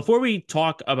 Before we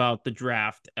talk about the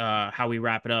draft, how we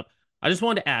wrap it up, I just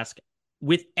wanted to ask,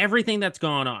 with everything that's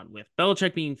gone on, with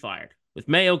Belichick being fired, with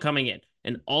Mayo coming in,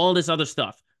 and all this other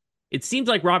stuff, it seems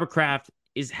like Robert Kraft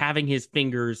is having his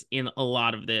fingers in a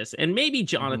lot of this, and maybe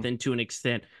Jonathan to an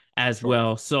extent as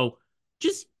well. So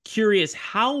just curious,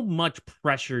 how much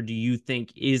pressure do you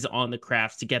think is on the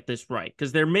Crafts to get this right?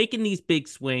 Because they're making these big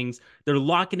swings. They're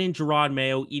locking in Gerard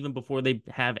Mayo even before they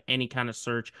have any kind of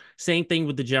search. Same thing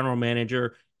with the general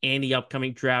manager and the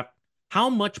upcoming draft. How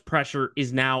much pressure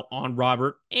is now on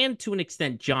Robert and to an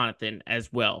extent Jonathan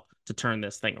as well to turn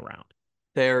this thing around?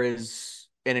 There is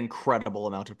an incredible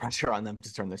amount of pressure on them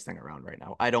to turn this thing around right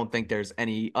now. I don't think there's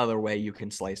any other way you can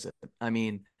slice it. I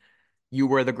mean, you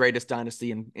were the greatest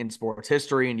dynasty in sports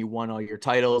history, and you won all your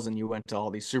titles, and you went to all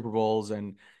these Super Bowls,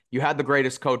 and you had the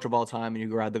greatest coach of all time, and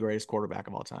you had the greatest quarterback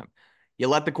of all time. You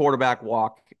let the quarterback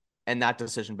walk, and that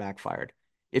decision backfired.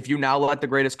 If you now let the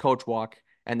greatest coach walk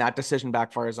and that decision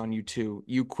backfires on you too,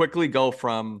 you quickly go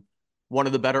from one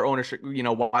of the better ownership,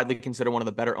 widely considered one of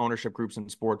the better ownership groups in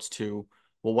sports to,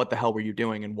 well, what the hell were you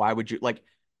doing? And why would you, like,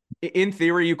 in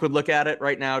theory, you could look at it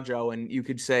right now, Joe, and you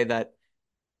could say that,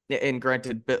 and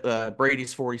granted,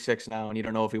 Brady's 46 now, and you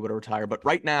don't know if he would retire. But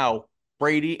right now,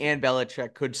 Brady and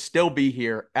Belichick could still be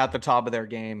here at the top of their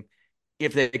game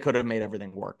if they could have made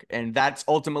everything work. And that's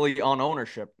ultimately on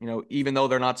ownership. Even though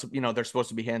they're not, they're supposed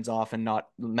to be hands off and not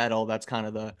metal. That's kind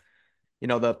of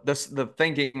the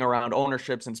thinking around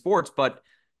ownerships in sports. But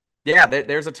yeah,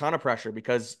 there's a ton of pressure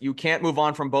because you can't move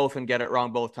on from both and get it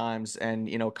wrong both times and,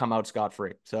 come out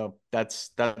scot-free. So that's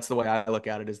the way I look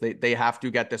at it, is they have to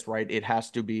get this right. It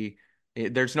has to be,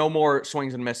 there's no more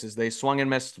swings and misses. They swung and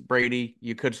missed Brady.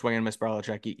 You could swing and miss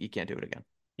Belichick. You can't do it again.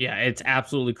 Yeah, it's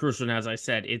absolutely crucial. And as I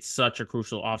said, it's such a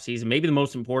crucial offseason, maybe the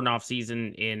most important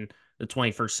offseason in the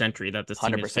 21st century that this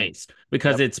team has faced,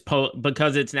 because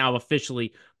because it's now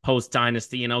officially post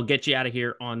dynasty. And I'll get you out of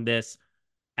here on this.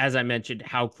 As I mentioned,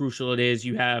 how crucial it is.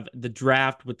 You have the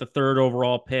draft with the 3rd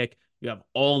overall pick. You have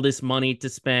all this money to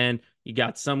spend. You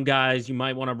got some guys you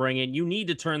might want to bring in. You need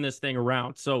to turn this thing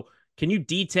around. So can you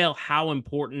detail how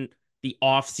important the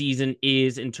offseason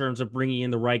is in terms of bringing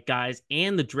in the right guys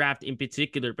and the draft in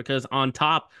particular? Because on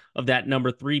top of that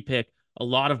number 3 pick, a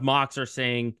lot of mocks are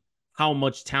saying how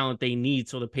much talent they need.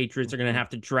 So the Patriots are going to have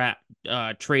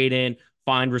to trade in,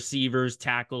 find receivers,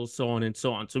 tackles, so on and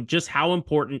so on. So just how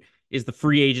important is the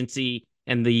free agency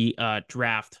and the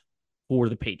draft for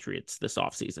the Patriots this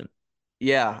offseason?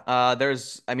 Yeah,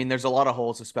 there's a lot of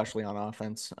holes, especially on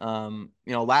offense.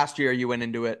 Last year you went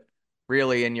into it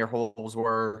really, and your holes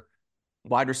were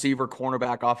wide receiver,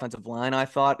 cornerback, offensive line, I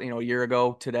thought, a year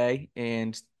ago today.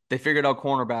 And they figured out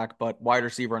cornerback, but wide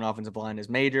receiver and offensive line is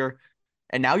major.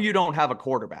 And now you don't have a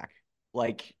quarterback.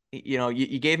 Like,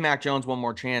 you gave Mac Jones one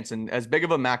more chance. And as big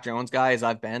of a Mac Jones guy as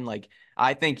I've been, like,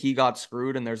 I think he got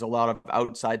screwed. And there's a lot of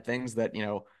outside things that,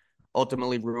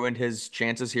 ultimately ruined his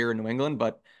chances here in New England.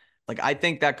 But like, I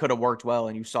think that could have worked well,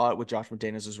 and you saw it with Josh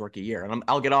McDaniels' rookie year. And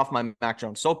I'll get off my Mac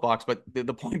Jones soapbox, but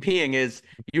the point being is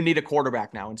you need a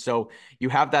quarterback now. And so you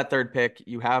have that 3rd pick.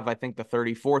 You have, I think, the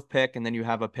 34th pick, and then you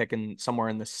have a pick in somewhere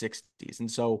in the 60s. And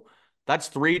so that's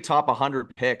 3 top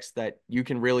 100 picks that you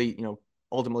can really,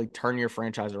 ultimately turn your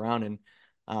franchise around.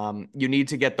 And you need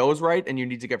to get those right, and you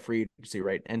need to get free agency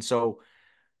right. And so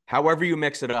however you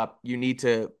mix it up, you need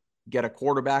to get a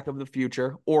quarterback of the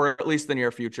future, or at least the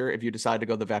near future, if you decide to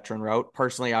go the veteran route.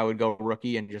 Personally, I would go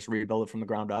rookie and just rebuild it from the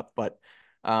ground up. But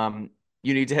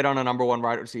you need to hit on a number 1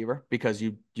 wide receiver, because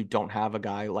you don't have a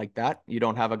guy like that. You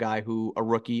don't have a guy who a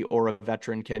rookie or a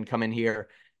veteran can come in here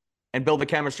and build the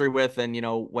chemistry with, and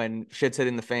when shit's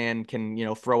hitting the fan,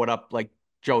 can throw it up like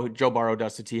Joe Burrow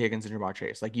does to T. Higgins and Jamar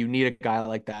Chase. Like, you need a guy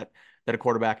like that a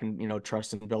quarterback can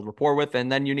trust and build rapport with,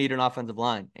 and then you need an offensive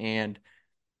line. And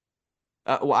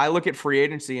I look at free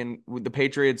agency, and with the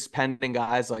Patriots pending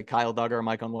guys like Kyle Duggar,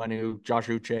 Mike Onwenu, Josh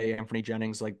Uche, Anthony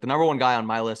Jennings, like the number 1 guy on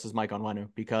my list is Mike Onwenu,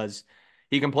 because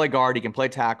he can play guard, he can play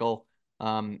tackle.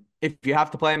 If you have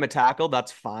to play him at tackle,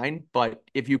 that's fine. But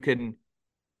if you can,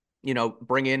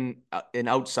 bring in an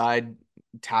outside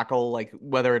tackle, like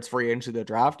whether it's free agency or the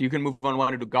draft, you can move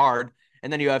Onwenu to guard.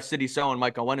 And then you have Sidy Sow and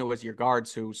Mike Onwenu as your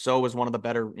guards, who Sow was one of the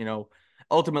better,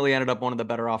 ultimately ended up one of the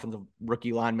better offensive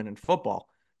rookie linemen in football.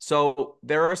 So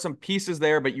there are some pieces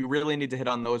there, but you really need to hit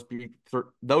on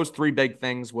those 3 big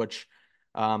things, which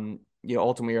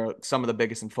ultimately are some of the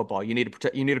biggest in football. You need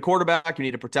a quarterback, you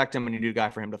need to protect him, and you need a guy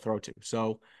for him to throw to.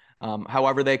 So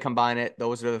however they combine it,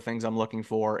 those are the things I'm looking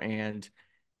for. And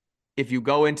if you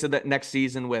go into the next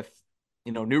season with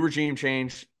new regime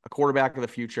change, a quarterback of the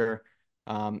future,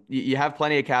 you have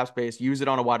plenty of cap space. Use it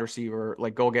on a wide receiver.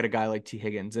 Like, go get a guy like T.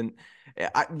 Higgins. And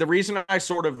the reason I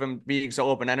sort of am being so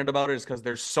open-ended about it is because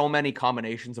there's so many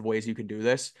combinations of ways you can do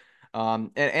this.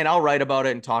 And I'll write about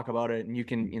it and talk about it, and you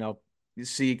can,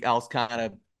 see I'll kind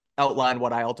of outline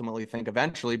what I ultimately think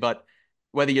eventually. But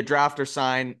whether you draft or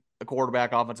sign a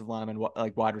quarterback, offensive lineman,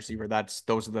 like wide receiver,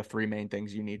 those are the 3 main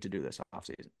things you need to do this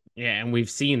offseason. Yeah, and we've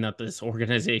seen that this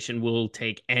organization will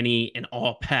take any and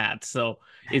all paths. So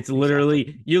it's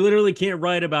literally, you literally can't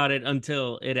write about it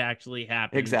until it actually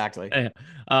happens. Exactly.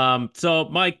 So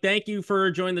Mike, thank you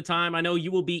for joining the time. I know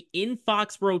you will be in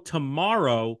Foxborough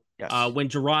tomorrow. Yes. When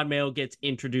Jerod Mayo gets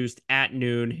introduced at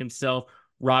noon himself,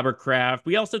 Robert Kraft.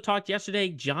 We also talked yesterday,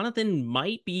 Jonathan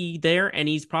might be there, and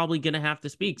he's probably going to have to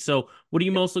speak. So what are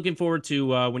you most looking forward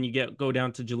to when you go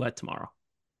down to Gillette tomorrow?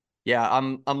 Yeah,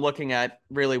 I'm looking at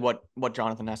really what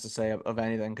Jonathan has to say of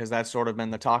anything, because that's sort of been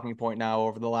the talking point now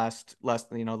over the last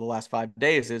 5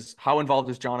 days is how involved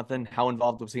is Jonathan? How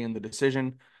involved was he in the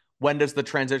decision? When does the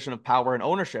transition of power and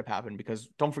ownership happen? Because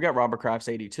don't forget, Robert Kraft's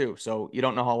 82, so you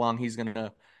don't know how long he's going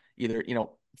to either,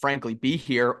 frankly, be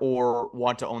here or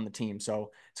want to own the team.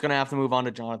 So it's going to have to move on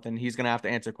to Jonathan. He's going to have to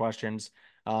answer questions.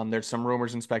 There's some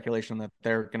rumors and speculation that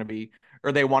they're going to be,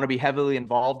 or they want to be heavily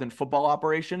involved in football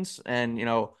operations, and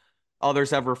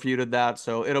others have refuted that.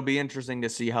 So it'll be interesting to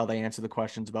see how they answer the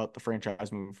questions about the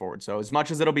franchise moving forward. So as much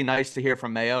as it'll be nice to hear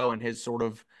from Mayo and his sort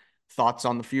of thoughts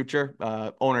on the future,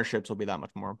 ownerships will be that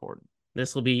much more important.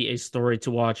 This will be a story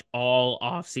to watch all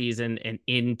offseason and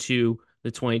into the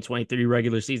 2023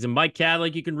 regular season. Mike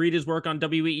Cadlick, you can read his work on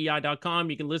weei.com.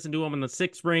 You can listen to him on the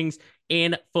Six Rings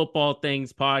and Football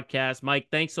Things podcast. Mike,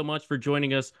 thanks so much for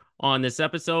joining us on this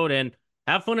episode, and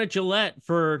have fun at Gillette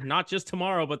for not just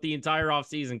tomorrow, but the entire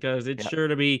offseason, because it's sure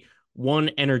to be one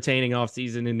entertaining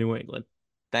offseason in New England.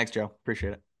 Thanks, Joe.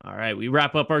 Appreciate it. All right, we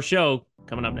wrap up our show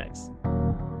coming up next.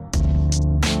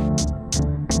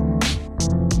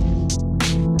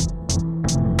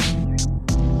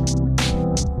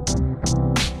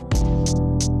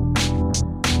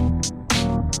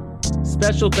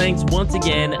 Special thanks once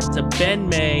again to Ben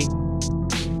May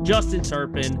Justin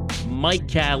Turpin, Mike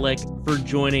Cadlick for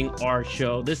joining our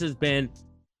show. This has been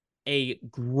a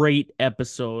great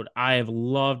episode. I have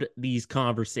loved these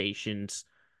conversations.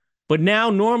 But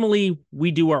now, normally, we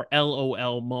do our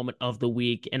LOL moment of the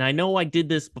week. And I know I did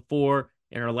this before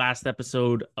in our last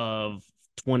episode of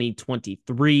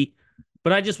 2023,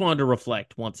 but I just wanted to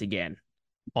reflect once again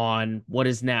on what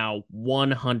is now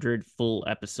 100 full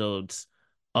episodes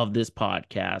of this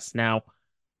podcast. Now,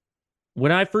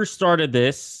 when I first started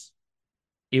this,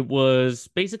 it was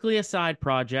basically a side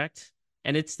project,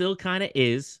 and it still kind of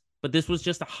is, but this was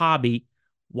just a hobby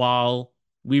while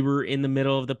we were in the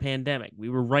middle of the pandemic. We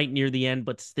were right near the end,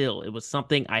 but still, it was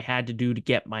something I had to do to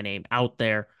get my name out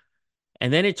there.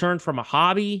 And then it turned from a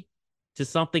hobby to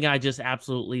something I just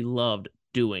absolutely loved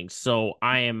doing. So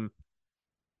I am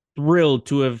thrilled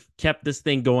to have kept this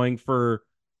thing going for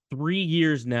 3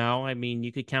 years now. I mean,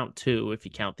 you could count 2 if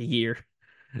you count the year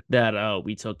that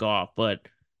we took off, but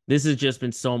this has just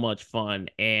been so much fun.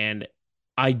 And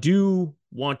I do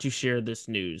want to share this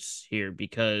news here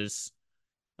because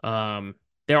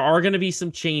there are going to be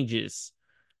some changes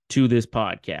to this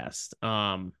podcast.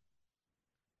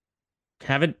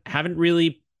 Haven't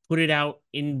really put it out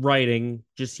in writing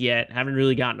just yet. Haven't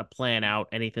really gotten a plan out,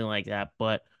 anything like that,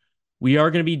 but we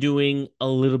are going to be doing a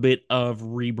little bit of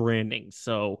rebranding.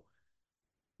 So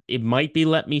it might be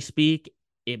Let Me Speak.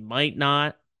 It might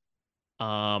not.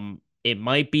 It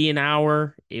might be an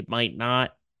hour. It might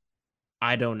not.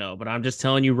 I don't know. But I'm just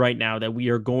telling you right now that we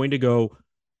are going to go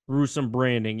through some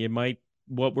branding.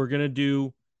 What we're going to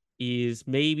do is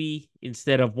maybe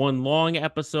instead of one long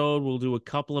episode, we'll do a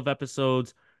couple of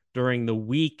episodes during the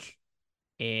week,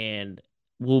 and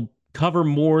we'll cover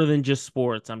more than just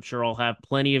sports. I'm sure I'll have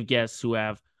plenty of guests who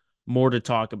have more to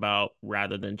talk about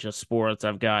rather than just sports.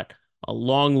 I've got a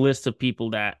long list of people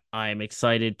that I'm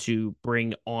excited to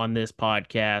bring on this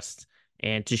podcast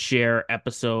and to share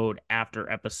episode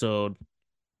after episode.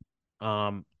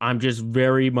 I'm just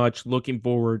very much looking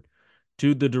forward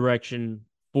to the direction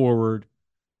forward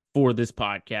for this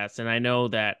podcast. And I know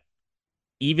that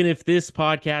even if this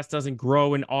podcast doesn't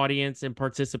grow in audience and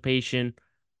participation,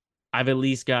 I've at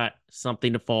least got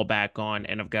something to fall back on,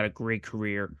 and I've got a great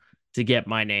career to get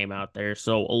my name out there.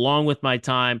 So along with my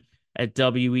time at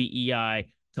WEEI, a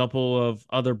couple of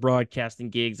other broadcasting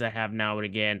gigs I have now and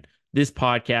again, this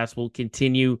podcast will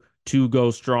continue to go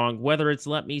strong, whether it's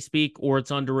Let Me Speak or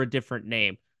it's under a different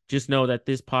name. Just know that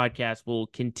this podcast will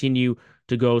continue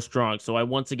to go strong. So I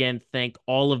once again thank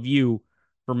all of you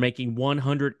for making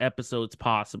 100 episodes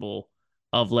possible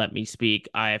of Let Me Speak.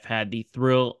 I have had the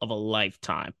thrill of a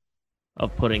lifetime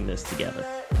of putting this together.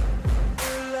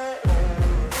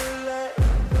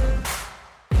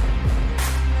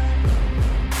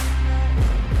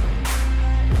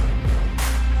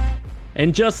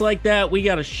 And just like that, we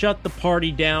got to shut the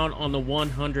party down on the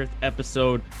 100th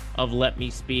episode of Let Me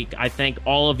Speak. I thank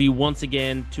all of you once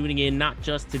again tuning in, not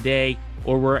just today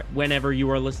or whenever you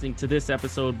are listening to this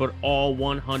episode, but all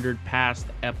 100 past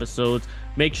episodes.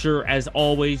 Make sure, as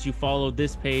always, you follow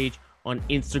this page on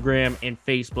Instagram and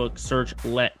Facebook. Search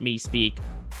Let Me Speak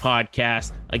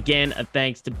Podcast. Again, a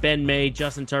thanks to Ben May,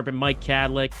 Justin Turpin, Mike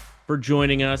Cadlick for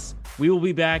joining us. We will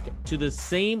be back to the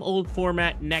same old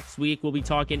format next week. We'll be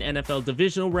talking NFL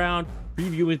divisional round,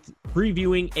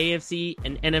 previewing AFC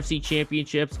and NFC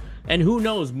championships, and who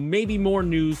knows, maybe more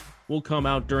news will come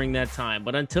out during that time.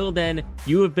 But until then,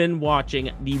 you have been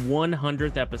watching the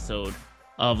 100th episode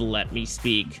of Let Me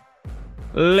Speak.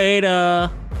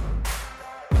 Later.